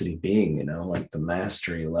sixth density being, like the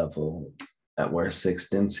mastery level at where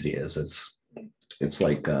sixth density is. It's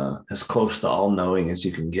like as close to all knowing as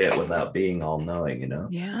you can get without being all knowing,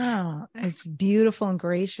 Yeah, it's beautiful and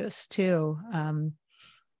gracious too.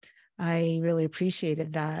 I really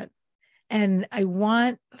appreciated that. And I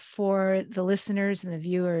want for the listeners and the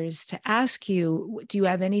viewers to ask you, do you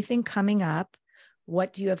have anything coming up?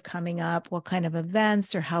 What do you have coming up? What kind of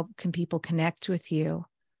events, or how can people connect with you?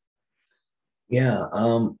 Yeah.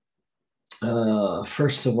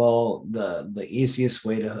 First of all, the easiest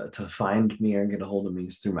way to find me or get a hold of me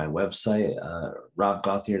is through my website.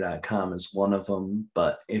 robgauthier.com is one of them,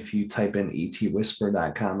 but if you type in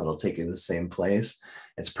etwhisper.com, it'll take you to the same place.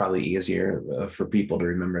 It's probably easier for people to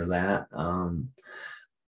remember that.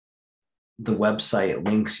 The website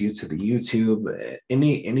links you to the YouTube.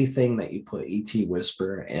 Anything that you put ET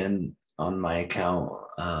Whisper in on my account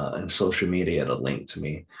and social media, it'll link to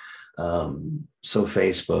me. So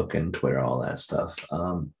Facebook and Twitter, all that stuff.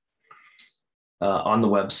 On the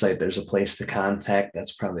website, there's a place to contact.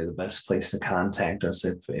 That's probably the best place to contact us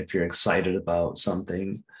if you're excited about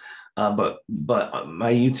something. But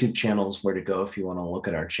my YouTube channel is where to go if you want to look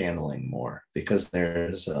at our channeling more, because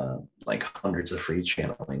there's like hundreds of free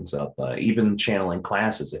channelings up. Even channeling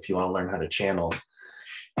classes, if you want to learn how to channel,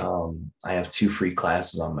 I have 2 free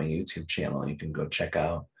classes on my YouTube channel you can go check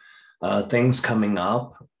out. Things coming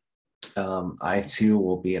up. I too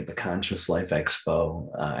will be at the Conscious Life Expo.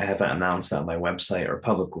 I haven't announced on my website or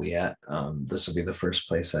publicly yet. This will be the first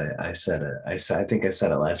place I said it. I think I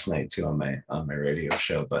said it last night too on my radio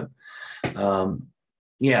show. But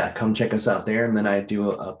yeah, come check us out there. And then I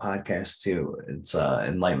do a podcast too. It's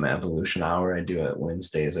Enlightenment Evolution Hour. I do it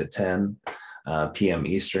Wednesdays at 10 p.m.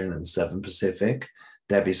 Eastern and 7 Pacific.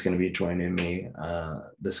 Debbie's going to be joining me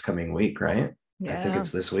this coming week, right? Yeah. I think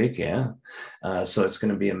it's this week. Yeah. So it's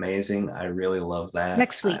going to be amazing. I really love that.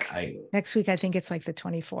 Next week. Next week, I think it's like the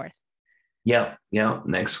 24th. Yeah.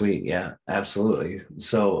 Next week. Yeah, absolutely.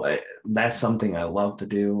 So that's something I love to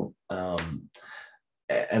do.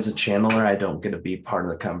 As a channeler, I don't get to be part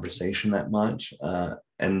of the conversation that much.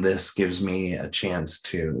 And this gives me a chance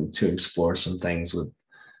to explore some things with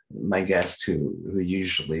my guests who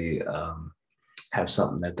usually have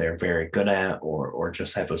something that they're very good at, or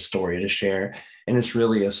just have a story to share. And it's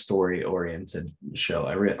really a story oriented show.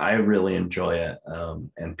 I really enjoy it.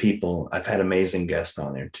 And I've had amazing guests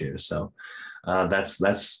on there too. So that's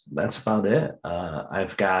about it.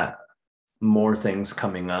 I've got more things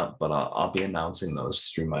coming up, but I'll be announcing those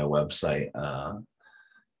through my website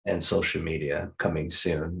and social media coming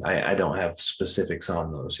soon. I don't have specifics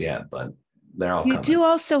on those yet, but they're all You coming. do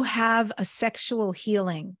also have a sexual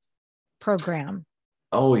healing program.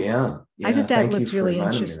 Oh yeah. I thought that looked really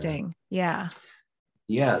interesting. Yeah.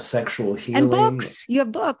 Yeah, sexual healing. And books. You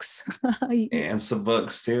have books. And some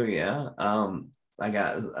books too, yeah. I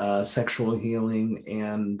got sexual healing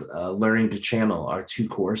and learning to channel are two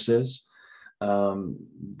courses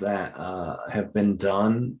that have been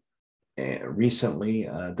done recently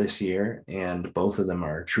this year, and both of them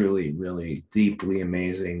are truly, really deeply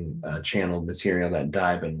amazing channeled material that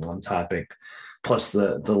dive in one topic. Plus,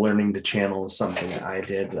 the learning to channel is something that I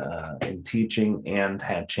did in teaching and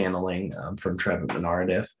had channeling from Trevor and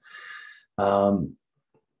Ardif.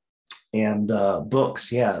 And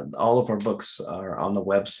books, yeah, all of our books are on the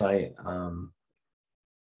website.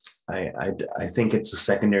 I think it's a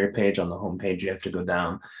secondary page on the homepage. You have to go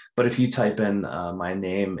down, but if you type in my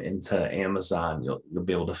name into Amazon, you'll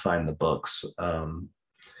be able to find the books. And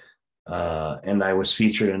I was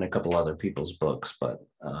featured in a couple other people's books, but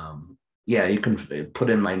yeah, you can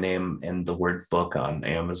put in my name and the word book on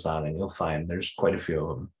Amazon, and you'll find there's quite a few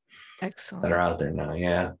of them. Excellent. That are out there now.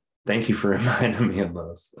 Yeah. Thank you for reminding me of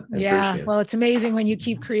those. Yeah. Well, it's amazing when you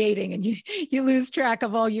keep creating and you lose track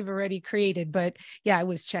of all you've already created. But yeah, I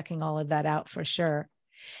was checking all of that out for sure.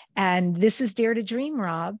 And this is Dare to Dream,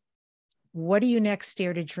 Rob. What do you next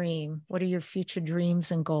dare to dream? What are your future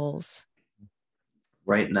dreams and goals?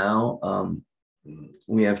 Right now,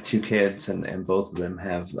 we have two kids, and both of them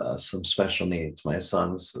have some special needs. My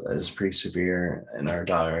son's is pretty severe, and our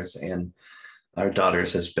daughter's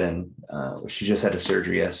has been, she just had a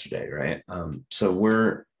surgery yesterday, right? So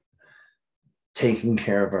we're taking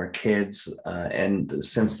care of our kids. And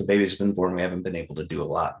since the baby's been born, we haven't been able to do a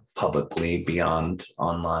lot publicly beyond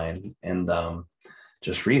online. And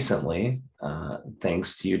just recently,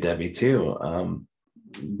 thanks to you, Debbie, too,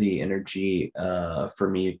 the energy for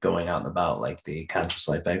me going out and about, like the Conscious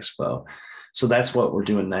Life Expo. So that's what we're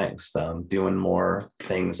doing next, doing more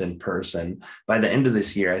things in person. By the end of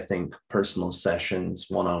this year, I think personal sessions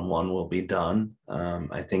one-on-one will be done.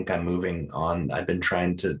 I think I'm moving on. I've been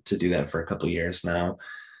trying to do that for a couple of years now,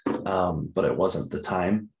 but it wasn't the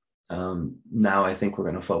time. Now I think we're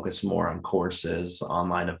going to focus more on courses,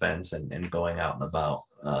 online events, and going out and about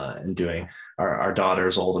and doing. Our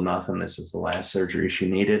daughter's old enough, and this is the last surgery she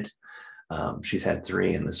needed. She's had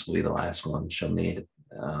 3, and this will be the last one she'll need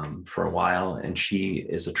for a while. And she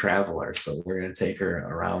is a traveler, so we're going to take her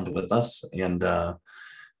around with us, and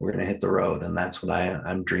we're going to hit the road. And that's what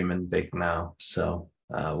I'm dreaming big now. So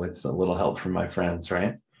with a little help from my friends,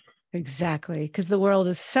 right? Exactly, because the world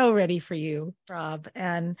is so ready for you, Rob,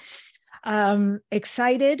 and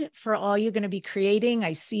excited for all you're going to be creating.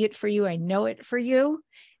 I see it for you. I know it for you.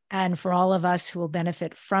 And for all of us who will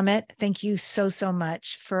benefit from it. Thank you so, so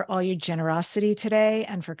much for all your generosity today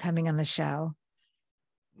and for coming on the show.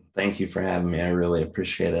 Thank you for having me. I really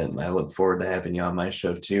appreciate it. And I look forward to having you on my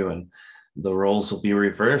show too. And the roles will be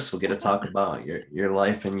reversed. We'll get to talk about your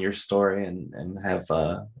life and your story and have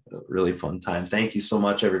a really fun time. Thank you so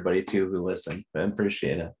much, everybody too, who listened. I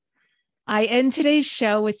appreciate it. I end today's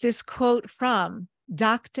show with this quote from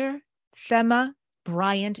Dr. Thema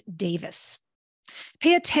Bryant Davis.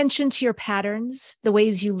 Pay attention to your patterns. The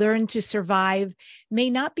ways you learn to survive may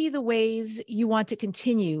not be the ways you want to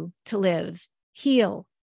continue to live, heal,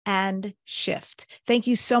 and shift. Thank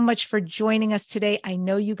you so much for joining us today. I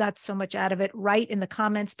know you got so much out of it. Write in the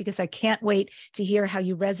comments, because I can't wait to hear how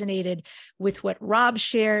you resonated with what Rob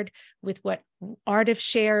shared, with what Ardif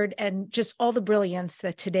shared, and just all the brilliance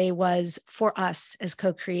that today was for us as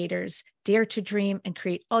co-creators. Dare to dream and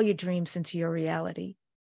create all your dreams into your reality.